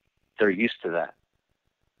they're used to that.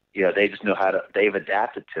 You know, they just know they've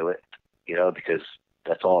adapted to it, you know, because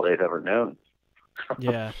that's all they've ever known.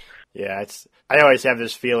 Yeah. Yeah, I always have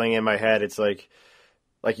this feeling in my head. It's like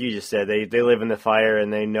you just said, they live in the fire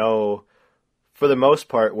and they know, for the most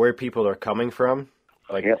part, where people are coming from.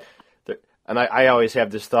 Like, yep. And I always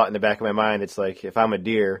have this thought in the back of my mind. It's like, if I'm a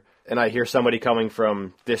deer and I hear somebody coming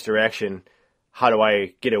from this direction, how do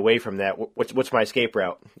I get away from that? What's my escape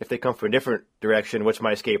route? If they come from a different direction, what's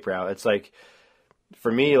my escape route? It's like,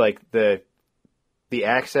 for me, like the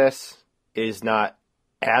access is not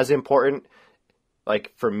as important.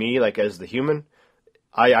 Like for me, like as the human,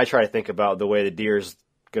 I try to think about the way the deer's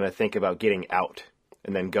going to think about getting out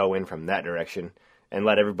and then go in from that direction and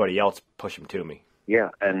let everybody else push them to me. Yeah.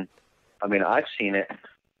 And I mean, I've seen it.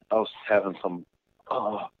 I was having some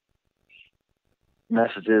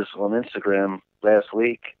messages on Instagram last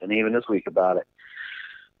week and even this week about it.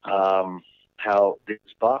 How these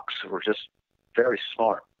bucks were just very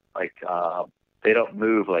smart. Like, they don't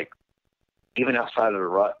move, like, even outside of the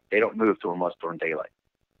rut, they don't move too much during daylight.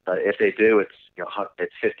 If they do, it's,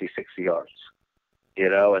 it's 50, 60 yards,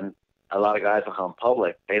 and a lot of guys that hunt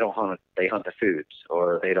public, they don't hunt, they hunt the foods,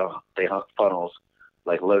 or they hunt funnels,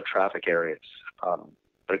 like low traffic areas.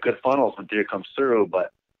 They're good funnels when deer comes through,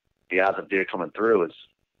 but the odds of deer coming through is,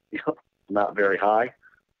 not very high.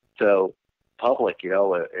 So public,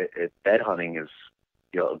 bed hunting is,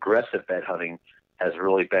 aggressive bed hunting has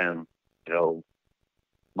really been,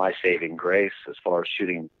 my saving grace as far as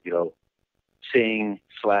shooting,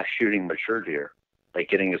 seeing/shooting mature deer, like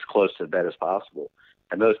getting as close to the bed as possible.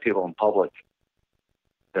 And most people in public,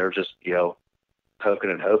 they're just,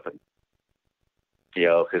 poking and hoping,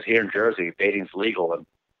 because here in Jersey, baiting's legal, and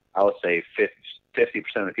I would say 50%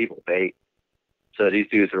 of the people bait. So these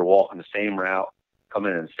dudes are walking the same route,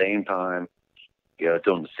 coming in the same time,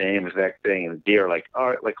 doing the same exact thing, and the deer are like, all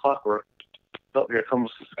right, like clockwork. Oh, here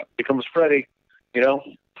comes Freddy,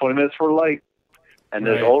 20 minutes for light. And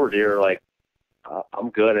those older deer are like, I'm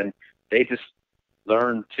good. And they just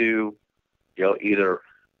learn to, either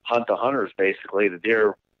hunt the hunters, basically. The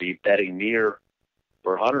deer be bedding near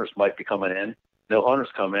where hunters might be coming in. No hunters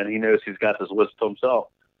come in. He knows he's got this list to himself.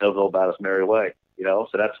 He'll go about his merry way, So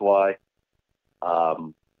that's why,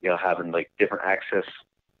 having like different access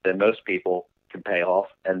than most people can pay off,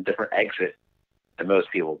 and different exit than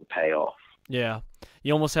most people can pay off. Yeah.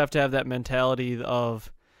 You almost have to have that mentality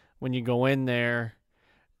of when you go in there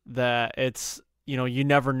that it's, you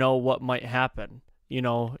never know what might happen.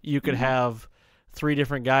 You could have 3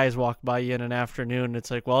 different guys walk by you in an afternoon.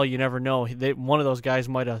 It's like, well, you never know. One of those guys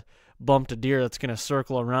might have bumped a deer that's going to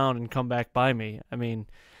circle around and come back by me. I mean,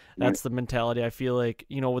 that's the mentality I feel like,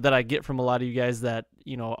 that I get from a lot of you guys that,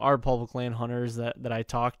 are public land hunters that I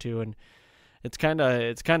talk to. And it's kind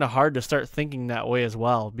of hard to start thinking that way as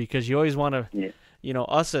well, because you always want to,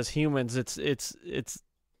 us as humans, it's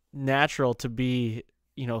natural to be,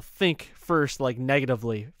 think first, like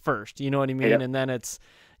negatively first, you know what I mean? Yep. And then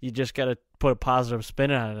you just got to put a positive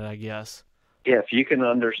spin on it, I guess. Yeah. If you can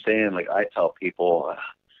understand, like I tell people,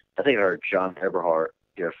 I think I heard John Eberhardt,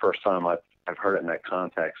 first time I've heard it in that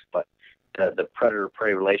context, but the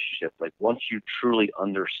predator-prey relationship, like once you truly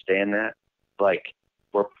understand that, like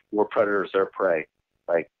we're predators, they're prey.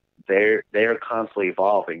 Like they're constantly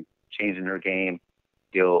evolving, changing their game,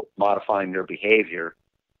 modifying their behavior,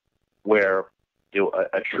 where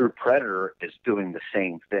a true predator is doing the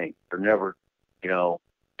same thing. They're never,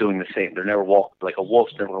 doing the same. They're never like a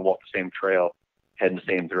wolf's never going to walk the same trail, head in the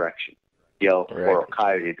same direction, or a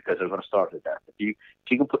coyote, because they're going to starve to death. If you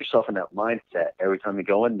can put yourself in that mindset every time you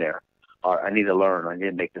go in there, I need to learn, I need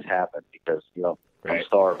to make this happen because, I'm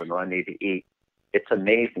starving or I need to eat. It's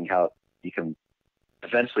amazing how you can,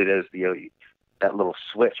 eventually there's, that little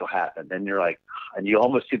switch will happen. Then you're like, and you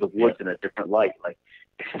almost see the woods in a different light. Like,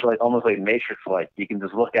 it's like almost like Matrix light. You can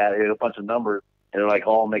just look at it, a bunch of numbers, and it like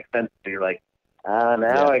all makes sense. And you're like,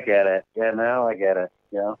 now I get it. Yeah, now I get it.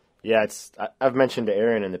 Yeah, I've mentioned to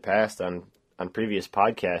Aaron in the past on previous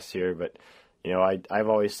podcasts here, but I've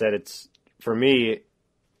always said it's, for me,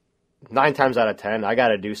 9 times out of 10, I got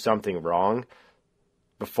to do something wrong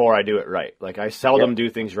before I do it right. Like I seldom do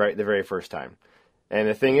things right the very first time. And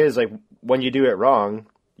the thing is, like when you do it wrong,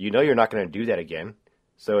 you're not going to do that again.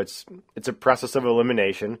 So it's a process of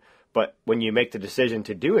elimination. But when you make the decision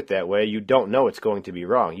to do it that way, you don't know it's going to be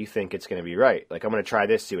wrong. You think it's going to be right. Like I'm going to try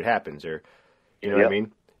this, see what happens, or you know what I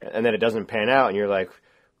mean? And then it doesn't pan out, and you're like,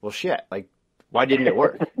 well, shit. Like, why didn't it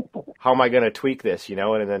work? How am I going to tweak this?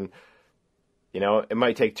 And then, it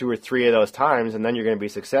might take 2 or 3 of those times, and then you're going to be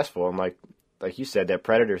successful. And like you said, that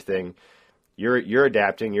predator thing, you're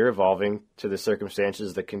adapting, you're evolving to the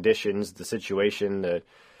circumstances, the conditions, the situation, the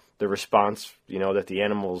response,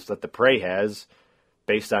 that the prey has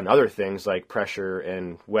based on other things like pressure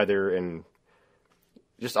and weather and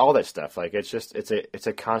just all that stuff. Like it's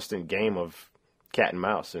a constant game of cat and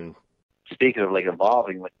mouse. And speaking of like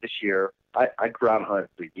evolving, like this year, I ground hunted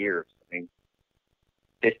for years. I mean,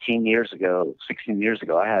 16 years ago,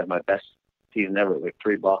 I had my best season ever, like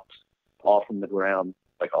 3 bucks, all from the ground,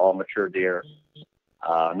 like all mature deer.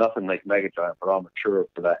 Nothing like mega giant, but all mature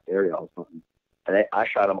for that area I was hunting. And I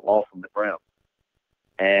shot them all from the ground.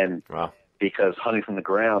 And because hunting from the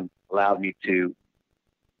ground allowed me to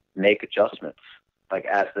make adjustments, like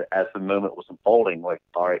as the moment was unfolding, like,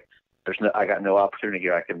 all right, I got no opportunity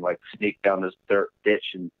here. I can like sneak down this dirt ditch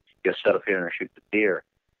and get set up here and shoot the deer.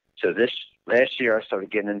 So last year I started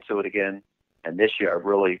getting into it again. And this year I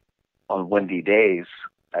really, on windy days,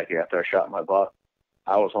 after I shot my buck,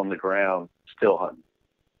 I was on the ground still hunting.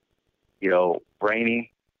 You know,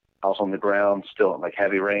 rainy, I was on the ground still, like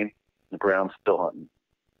heavy rain, the ground still hunting.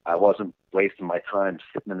 I wasn't wasting my time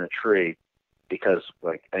sitting in a tree because,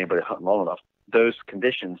 like, anybody hunting long enough, those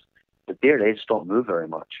conditions, the deer, they just don't move very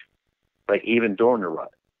much, like even during the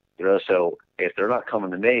rut. You know, so if they're not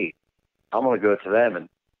coming to me, I'm going to go to them. And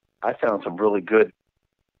I found some really good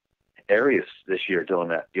areas this year doing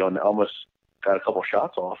that. You know, and almost got a couple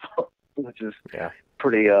shots off, which is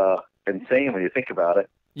pretty insane when you think about it.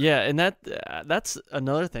 Yeah, and that's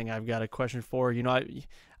another thing I've got a question for. You know,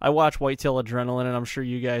 I watch Whitetail Adrenaline, and I'm sure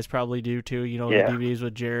you guys probably do too. You know, the DVDs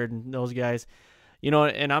with Jared and those guys. You know,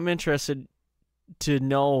 and I'm interested to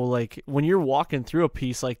know, like, when you're walking through a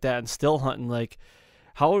piece like that and still hunting, like,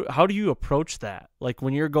 how do you approach that? Like,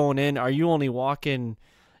 when you're going in, are you only walking,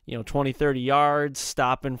 20, 30 yards,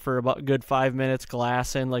 stopping for about a good 5 minutes,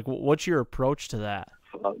 glassing? Like, what's your approach to that?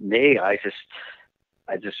 Me, I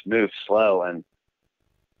just move slow, and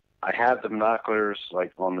I have the binoculars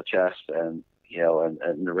like on the chest and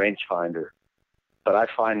and the rangefinder. But I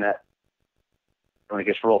find that when it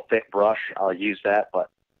gets real thick brush, I'll use that.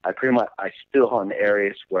 But I still hunt in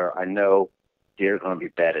areas where I know deer are going to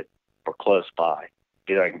be bedded or close by.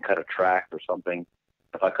 Either I can cut a track or something.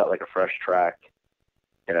 If I cut like a fresh track,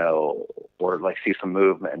 or like see some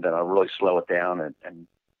movement, and then I'll really slow it down and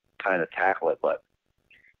kind of tackle it. But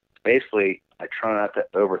basically, I try not to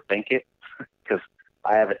overthink it because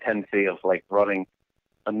I have a tendency of like running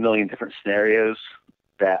a million different scenarios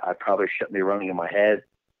that I probably shouldn't be running in my head,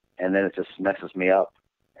 and then it just messes me up.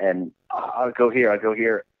 And I'll go here,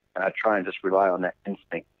 and I try and just rely on that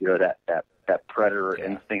instinct, that predator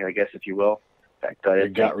instinct, I guess, if you will, that gut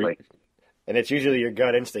instinct. And it's usually your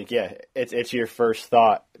gut instinct. Yeah, it's your first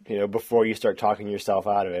thought, before you start talking yourself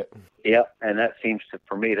out of it. Yep, and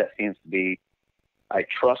for me, that seems to be, I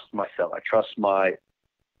trust myself. I trust my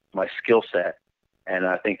skill set. And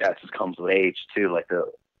I think that just comes with age too. Like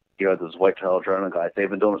those Whitetail Adrenaline guys, they've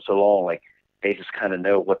been doing it so long, like they just kind of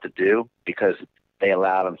know what to do because they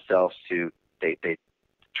allow themselves to, they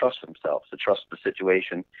trust themselves, to trust the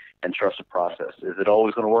situation and trust the process. Is it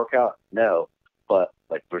always going to work out? No. But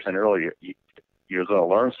like we were saying earlier, you're going to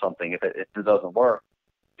learn something. If it doesn't work,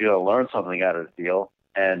 you're going to learn something out of the deal.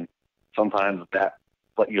 And sometimes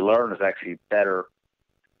what you learn is actually better,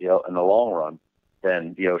 in the long run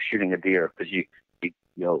than, shooting a deer, because you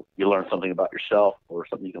learn something about yourself or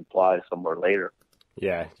something you can apply somewhere later.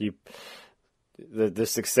 Yeah, the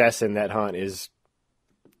success in that hunt is,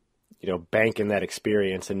 banking that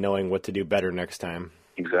experience and knowing what to do better next time.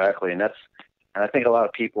 Exactly, and I think a lot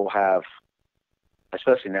of people have,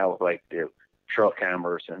 especially now with like the trail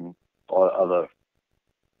cameras and all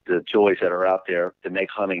the joys that are out there to make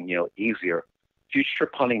hunting, easier. If you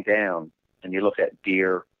strip hunting down and you look at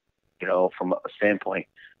deer, from a standpoint,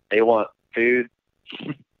 they want food,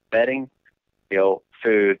 bedding,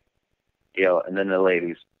 food, and then the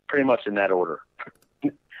ladies, pretty much in that order.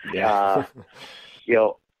 Yeah.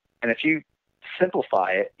 And if you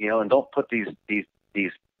simplify it, and don't put these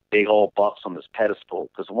big old bucks on this pedestal,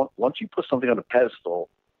 because once you put something on a pedestal,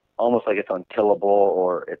 almost like it's unkillable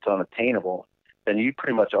or it's unattainable, then you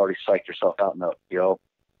pretty much already psyched yourself out.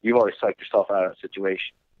 You've already psyched yourself out of a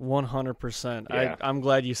situation. 100%. Yeah. I'm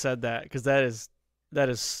glad you said that, because that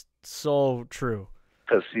is so true.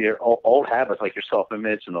 Because your old habits, like your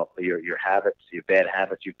self-image and your habits, your bad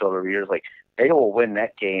habits you've built over years, like they will win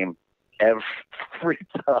that game every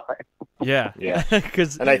time. Yeah.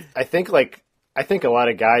 And I think a lot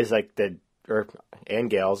of guys like that, and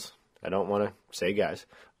gals, I don't want to say guys,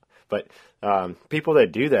 but people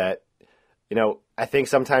that do that, I think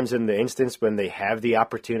sometimes in the instance when they have the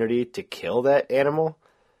opportunity to kill that animal,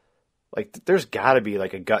 like there's got to be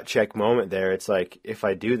like a gut check moment there. It's like, if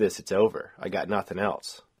I do this, it's over. I got nothing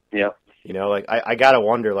else. Yeah. Like I got to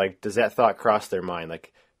wonder, like, does that thought cross their mind?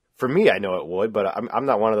 Like for me, I know it would, but I'm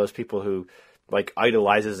not one of those people who like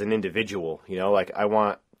idolizes an individual, like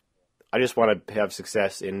I just want to have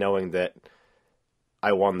success in knowing that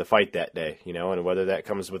I won the fight that day, and whether that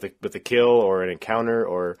comes with a kill or an encounter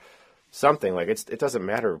or something, like it doesn't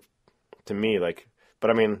matter to me. Like,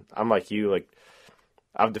 but I mean, I'm like you, like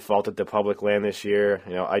I've defaulted to public land this year.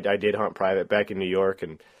 I did hunt private back in New York,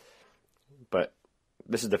 but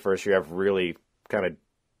this is the first year I've really kind of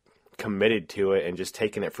committed to it and just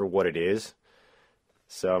taken it for what it is.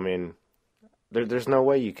 So I mean, there's no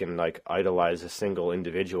way you can like idolize a single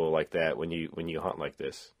individual like that when you hunt like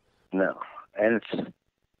this. No, and it's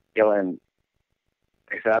and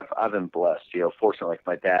I've been blessed. Fortunately, like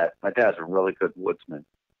my dad's a really good woodsman,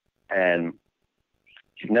 and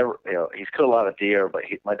he's never he's killed a lot of deer, but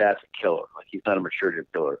my dad's a killer. Like he's not a mature deer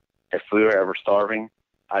killer. If we were ever starving,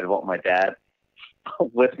 I'd want my dad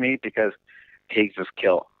with me because he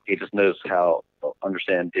just knows how to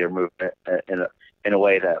understand deer movement in a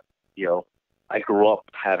way that, you know, I grew up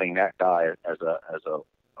having that guy as a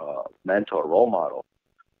mentor, role model.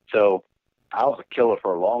 So I was a killer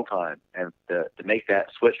for a long time, and to make that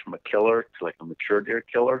switch from a killer to like a mature deer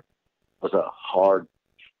killer was a hard,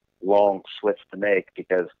 long switch to make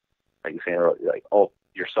because, like you saying, like, oh,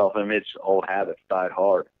 your self-image, old habits died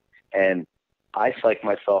hard, and I psyched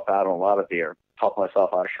myself out on a lot of deer, talked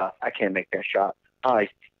myself out of shots. I can't make that shot.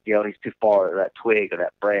 You know, he's too far to that twig or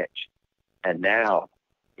that branch. And now,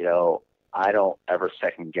 you know, I don't ever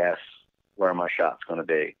second guess where my shot's going to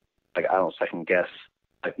be. Like, I don't second guess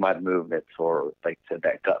like my movements or like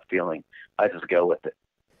that gut feeling. I just go with it,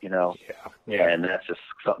 you know? Yeah. And that's just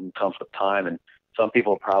something that comes with time. And some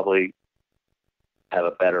people probably have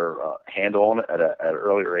a better handle on it at an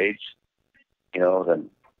earlier age, you know, than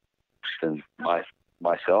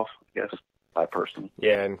myself, I guess, my person.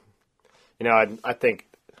 Yeah. And, you know, I think,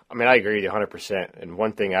 I mean, I agree with you 100%. And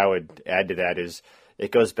one thing I would add to that is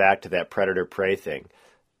it goes back to that predator-prey thing.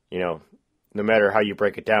 You know, no matter how you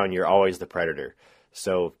break it down, you're always the predator.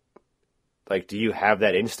 So, like, do you have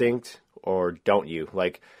that instinct or don't you?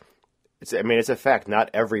 Like, it's a fact.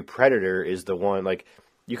 Not every predator is the one. Like,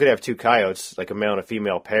 you could have two coyotes, like a male and a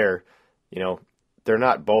female pair. You know, they're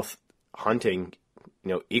not both hunting,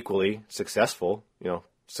 you know, equally successful, you know,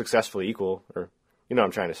 successfully equal, or, you know what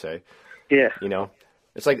I'm trying to say. Yeah. You know,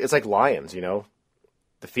 it's like lions, you know.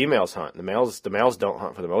 The females hunt. The males don't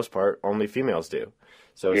hunt for the most part. Only females do.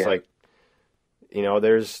 So it's like, you know,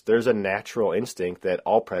 there's a natural instinct that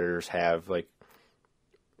all predators have. Like,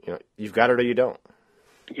 you know, you've got it or you don't.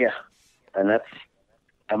 Yeah, and that's,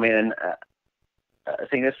 I mean, I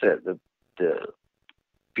think that's the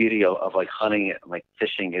beauty of like hunting and like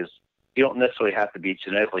fishing is you don't necessarily have to be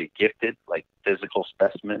genetically gifted, like physical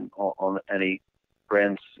specimen on any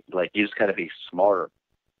brands. Like, you just got to be smarter,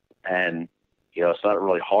 and you know, it's not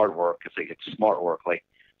really hard work. It's smart work. Like,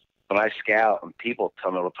 when I scout and people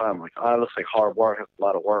tell me all the time, like, oh, it looks like hard work, it's a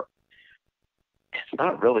lot of work. It's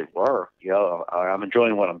not really work, you know. I'm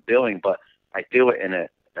enjoying what I'm doing, but I do it in a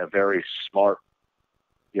very smart,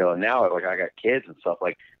 you know, now, like, I got kids and stuff,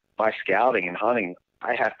 like, my scouting and hunting,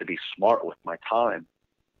 I have to be smart with my time.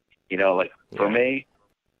 You know, like, for me,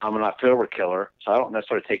 I'm an October killer, so I don't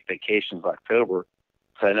necessarily take vacations in October,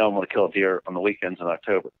 because I know I'm going to kill a deer on the weekends in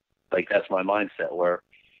October. Like, that's my mindset, where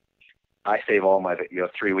I save all my, you know,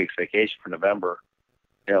 3 weeks vacation for November,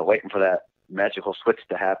 you know, waiting for that magical switch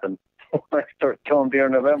to happen when I start killing deer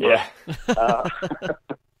in November. Yeah.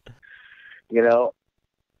 You know,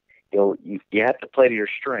 you have to play to your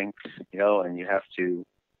strengths, you know, and you have to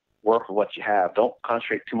work with what you have. Don't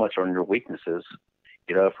concentrate too much on your weaknesses.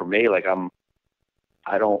 You know, for me, like,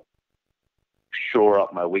 I don't shore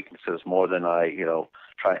up my weaknesses more than I, you know,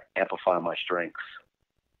 try to amplify my strengths.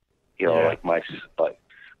 You know, like my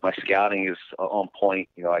scouting is on point.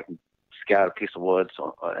 You know, I can scout a piece of woods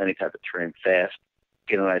on any type of terrain fast,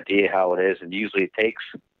 get an idea how it is, and usually it takes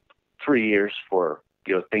 3 years for,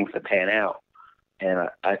 you know, things to pan out. And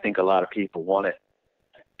I think a lot of people want it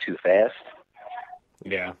too fast.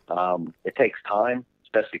 Yeah. It takes time,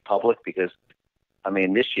 especially public, because, I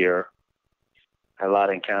mean, this year I had a lot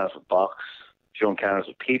of encounters with bucks, few encounters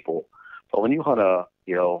with people. But when you hunt a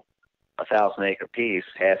 1,000-acre piece,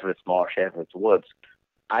 half of it's marsh, half of it's woods,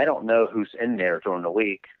 I don't know who's in there during the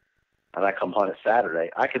week, and I come hunt it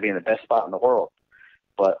Saturday. I could be in the best spot in the world,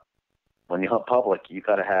 but when you hunt public, you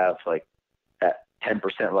got to have like that 10%.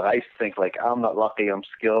 Like, I used to think, like, I'm not lucky, I'm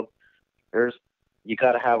skilled. You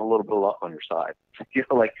got to have a little bit of luck on your side. You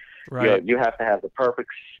know, like, right. you have to have the perfect.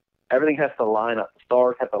 Everything has to line up. The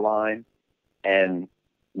stars have to line, and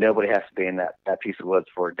nobody has to be in that piece of woods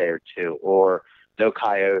for a day or two, or no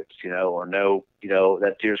coyotes, you know, or no, you know,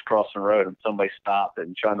 that deer's crossing the road and somebody stopped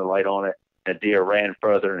and shined the light on it, and a deer ran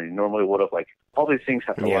further than he normally would have. Like, all these things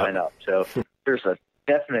have to line up. So there's a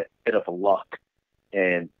definite bit of luck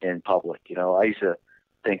in public. You know, I used to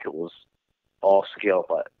think it was all skill,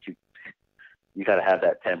 but you got to have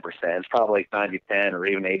that 10%. It's probably like 90-10 or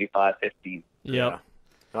even 85-15. Yep.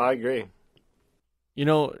 I agree. You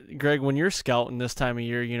know, Greg, when you're scouting this time of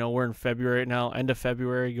year, you know, we're in February now, end of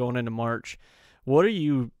February, going into March. What are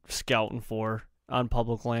you scouting for on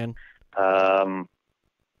public land? For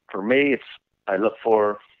me, I look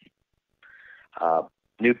for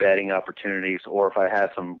new bedding opportunities, or if I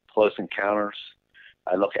have some close encounters,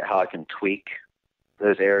 I look at how I can tweak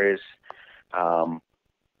those areas.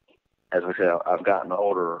 As I said, I've gotten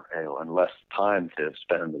older and less time to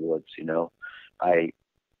spend in the woods. You know, I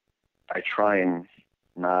try and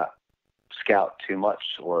not scout too much,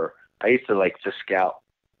 or I used to like to scout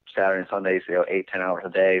Saturday and Sundays, 8-10 hours a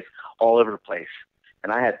day, all over the place.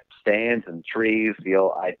 And I had stands and trees,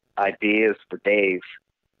 ideas for days,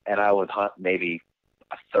 and I would hunt maybe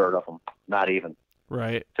a third of them, not even.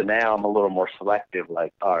 Right. So now I'm a little more selective.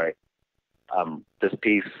 Like, all right, this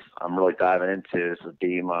piece I'm really diving into. This would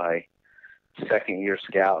be my second year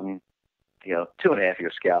scouting. 2.5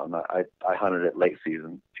 years scouting. I hunted it late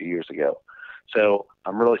season a few years ago. So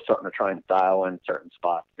I'm really starting to try and dial in certain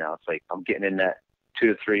spots now. It's like I'm getting in that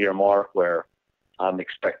 2 to 3 year mark where I'm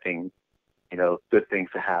expecting, good things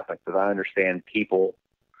to happen, because I understand people,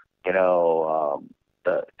 because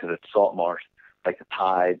it's salt marsh, like the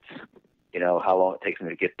tides, how long it takes me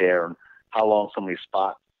to get there and how long some of these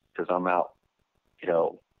spots, because I'm out,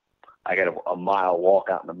 I got a mile walk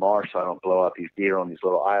out in the marsh so I don't blow out these deer on these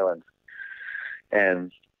little islands.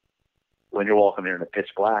 And when you're walking there in the pitch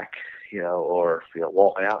black, or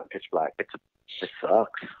walking out in pitch black, it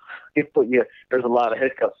sucks. There's a lot of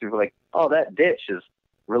hiccups. People are like, oh, that ditch is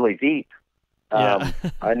really deep. Yeah.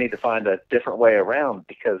 I need to find a different way around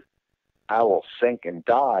because I will sink and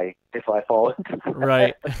die if I fall into that.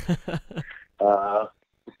 Right.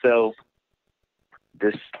 So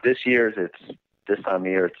this year's this time of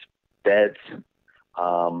year it's beds,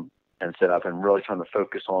 and so I've been really trying to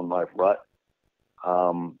focus on my rut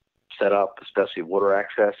set up, especially water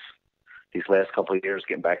access. These last couple of years,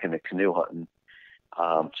 getting back into canoe hunting.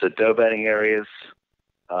 So doe bedding areas,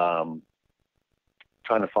 trying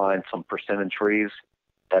to find some persimmon trees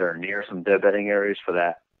that are near some doe bedding areas for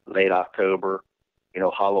that late October,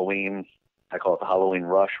 Halloween. I call it the Halloween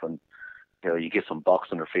rush, when, you get some bucks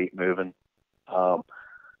on their feet moving. And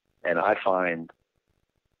I find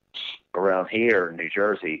around here in New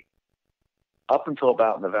Jersey, up until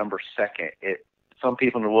about November 2nd, some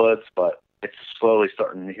people in the woods, but it's slowly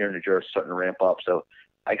starting here in New Jersey, starting to ramp up. So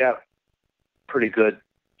I got pretty good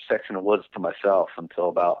section of woods to myself until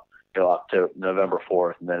about October, November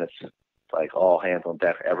 4th, and then it's like all hands on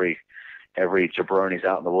deck. Every jabroni's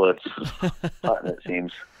out in the woods hunting, it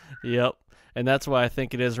seems. Yep. And that's why I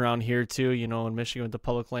think it is around here too, in Michigan with the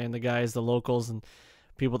public land, the guys, the locals, and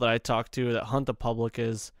people that I talk to that hunt the public,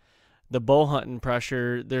 is the bow hunting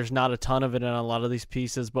pressure. There's not a ton of it in a lot of these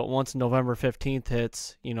pieces, but once November 15th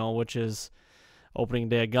hits, which is opening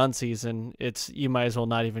day of gun season, you might as well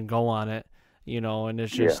not even go on it, and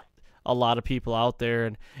it's just a lot of people out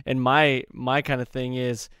there. And my kind of thing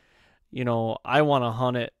is, I want to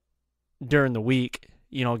hunt it during the week,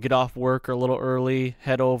 get off work or a little early,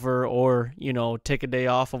 head over, or, take a day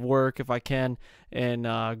off of work if I can, and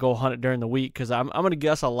go hunt it during the week. Cause I'm going to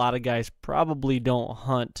guess a lot of guys probably don't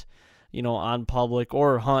hunt, on public,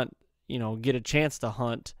 or hunt, get a chance to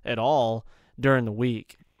hunt at all during the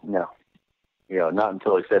week. No, not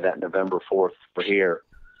until he said that November 4th for here.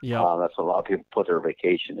 Yeah. That's a lot of people put their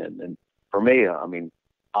vacation in. And for me,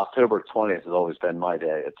 October 20th has always been my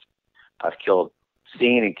day. I've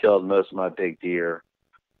seen and killed most of my big deer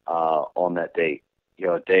on that date,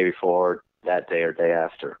 day before, that day, or day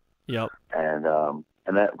after. Yep. And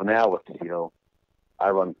that now with, I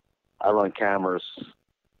run cameras.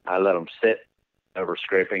 I let them sit over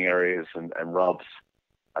scraping areas and rubs,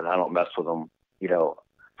 and I don't mess with them.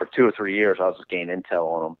 For 2 or 3 years, I was just gaining intel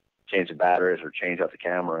on them, changing batteries or change out the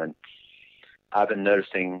camera. And I've been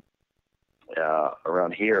noticing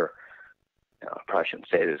around here, I probably shouldn't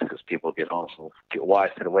say this because people get wise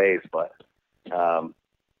to the ways, but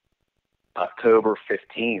October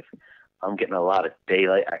 15th, I'm getting a lot of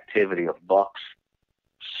daylight activity of bucks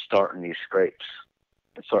starting these scrapes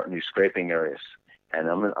and starting these scraping areas. And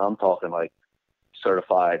I'm talking like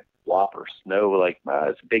certified whoppers. No, it's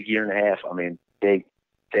a big 1.5 years. Big,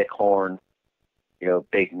 thick horn,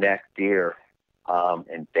 big neck deer,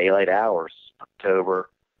 in daylight hours, October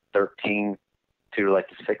 13th to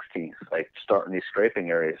the 16th, starting these scraping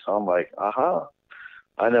areas. So I'm like,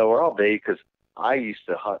 I know where I'll be, because I used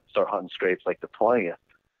to start hunting scrapes the 20th.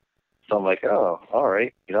 So I'm like, oh, all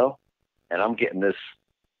right, and I'm getting this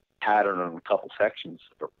pattern in a couple sections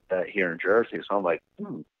here in Jersey. So I'm like,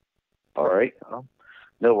 all right, I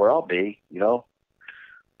know where I'll be,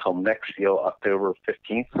 come next, October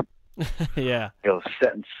 15th. Yeah.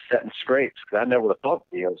 Setting scrapes, because I never would have thought,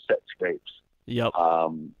 setting scrapes. Yep.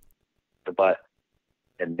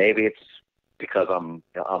 And maybe it's because I'm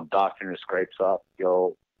doctoring the scrapes up,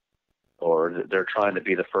 or they're trying to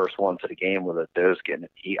be the first one to the game with a doe's getting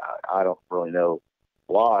it eat. I don't really know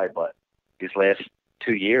why, but these last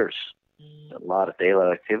 2 years, a lot of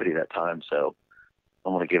daylight activity that time, so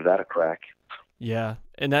I'm going to give that a crack. Yeah,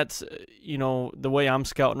 and that's, the way I'm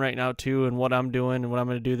scouting right now too, and what I'm doing and what I'm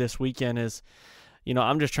going to do this weekend is,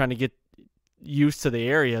 I'm just trying to used to the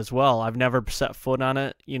area as well. I've never set foot on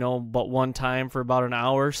it, but one time for about an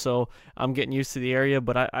hour, so I'm getting used to the area.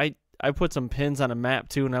 But I put some pins on a map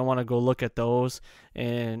too, and I want to go look at those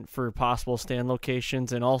and for possible stand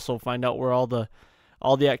locations, and also find out where all the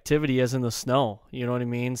activity is in the snow. You know what I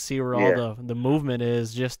mean? See where all the movement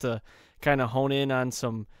is, just to kind of hone in on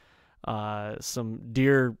some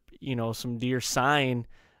deer, some deer sign,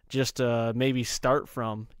 just to maybe start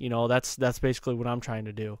from. That's basically what I'm trying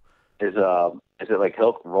to do. Is it like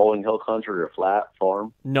rolling hill country or flat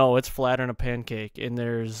farm? No, it's flat on a pancake, and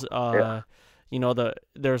there's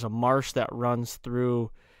there's a marsh that runs through.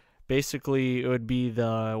 Basically, it would be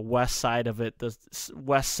the west side of it, the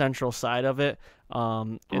west central side of it,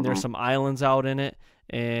 and there's some islands out in it.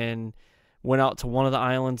 And went out to one of the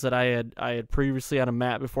islands that I had previously on a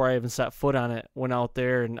map before I even set foot on it. Went out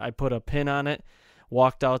there and I put a pin on it,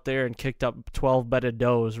 walked out there and kicked up 12 bedded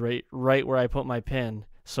does right where I put my pin.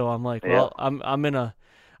 So I'm like, well, I'm in a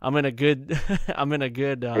good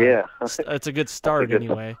it's a good start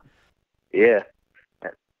anyway. Yeah.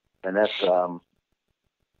 And that's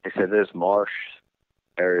they said there's marsh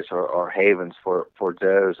areas or havens for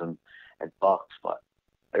does and bucks, but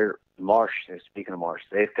they're marsh. Speaking of marsh,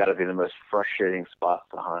 they've got to be the most frustrating spots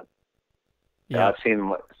to hunt. Yeah, I've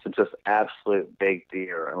seen some just absolute big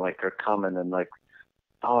deer, and like they're coming and like,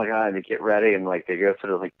 oh my god, they get ready and like they go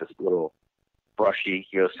through like this little brushy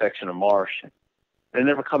section of marsh. They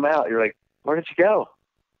never come out. You're like, where did you go?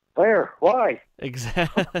 Where? Why?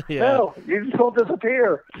 Exactly. Yeah. No, you just won't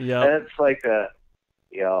disappear. Yeah. And it's like, I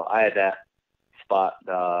had that spot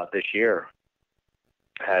this year.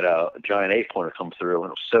 I had a giant 8-pointer come through,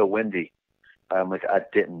 and it was so windy. I'm like, I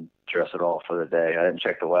didn't dress at all for the day. I didn't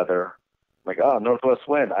check the weather. I'm like, oh, northwest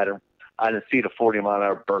wind. I didn't see the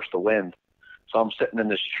 40-mile-an-hour burst of wind. So I'm sitting in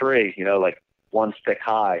this tree, like one stick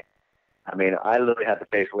high. I mean, I literally had to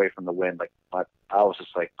face away from the wind. Like I was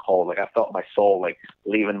just like cold. Like I felt my soul like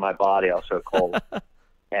leaving my body. I was so cold.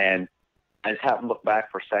 And I just happened to look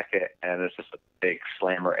back for a second, and it's just a big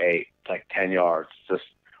slammer 8, like 10 yards, just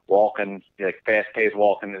walking, like fast-paced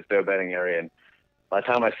walking in this doe bedding area. And by the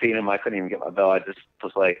time I seen him, I couldn't even get my bell. I just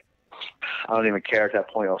was like, I don't even care at that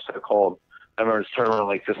point. I was so cold. I remember just turning around,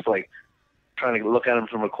 like just like trying to look at him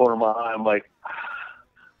from the corner of my eye. I'm like,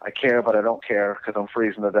 I care, but I don't care because I'm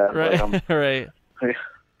freezing to death. Right. Like Right.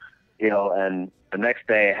 And the next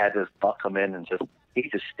day I had this buck come in and he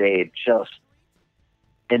just stayed just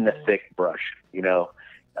in the thick brush.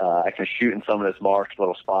 I can shoot in some of this marsh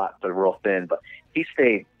little spots that are real thin, but he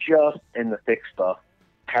stayed just in the thick stuff,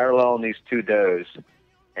 paralleling these 2 does,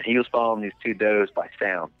 and he was following these 2 does by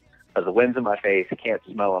sound. As the wind's in my face, I can't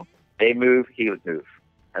smell them. They move, he would move,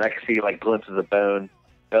 and I could see like glimpses of bone.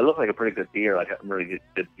 It looked like a pretty good deer, like a really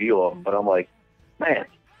good view of him. But I'm like, man,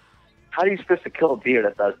 how are you supposed to kill a deer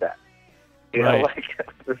that does that? Right.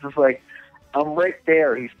 This is like, I'm right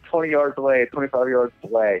there. He's 20 yards away, 25 yards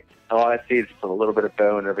away. And all I see is just a little bit of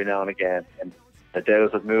bone every now and again. And the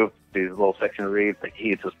does would move these little section of reeds, like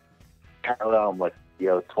he just parallel them, like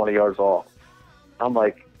 20 yards off. I'm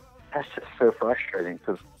like, that's just so frustrating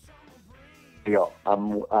because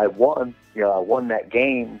I won that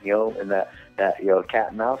game, in that cat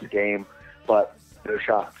and mouse game, but no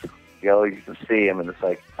shots. You can see him, and it's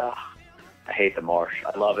like, I hate the marsh.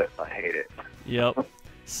 I love it. I hate it. Yep.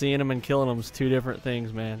 Seeing them and killing them is 2 different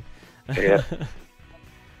things, man. Yeah.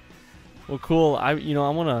 Well, cool. I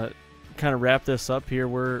want to kind of wrap this up here.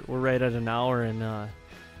 We're right at an hour, and I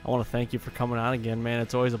want to thank you for coming on again, man.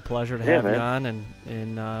 It's always a pleasure to have you on, and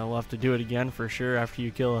we'll have to do it again for sure after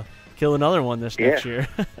you kill another one this next year.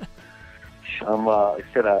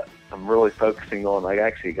 I'm really focusing on. I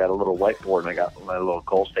actually got a little whiteboard, and I got my little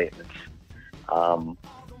goal statements.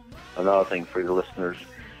 Another thing for your listeners,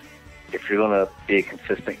 if you're going to be a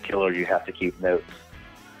consistent killer, you have to keep notes.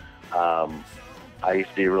 I used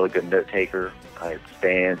to be a really good note taker. I had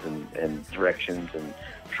stands and directions and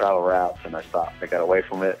travel routes, and I stopped. I got away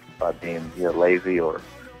from it by being lazy or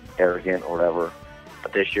arrogant or whatever.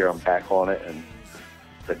 But this year I'm back on it, and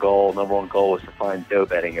the number one goal is to find doe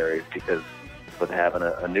bedding areas, because with having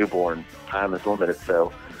a newborn, time is limited,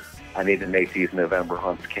 so I need to make these November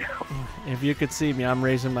hunts count. If you could see me, I'm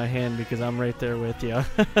raising my hand because I'm right there with you.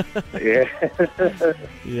 Yeah.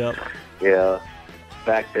 Yep. Yeah.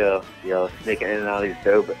 Back to sneaking in and out of these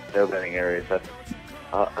doe bedding areas.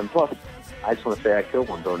 And plus, I just want to say I killed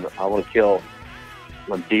one. I want to kill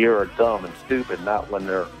when deer are dumb and stupid, not when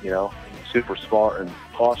they're super smart and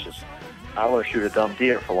cautious. I want to shoot a dumb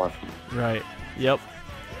deer for once. Right. Yep.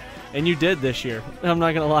 And you did this year. I'm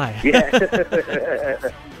not gonna lie. Yeah.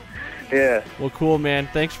 Yeah. Well, cool, man.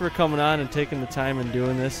 Thanks for coming on and taking the time and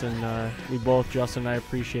doing this. And we both, Justin and I,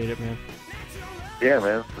 appreciate it, man. Yeah,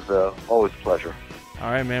 man. It was always a pleasure.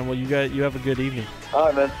 All right, man. Well, you have a good evening. All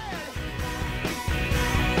right, man.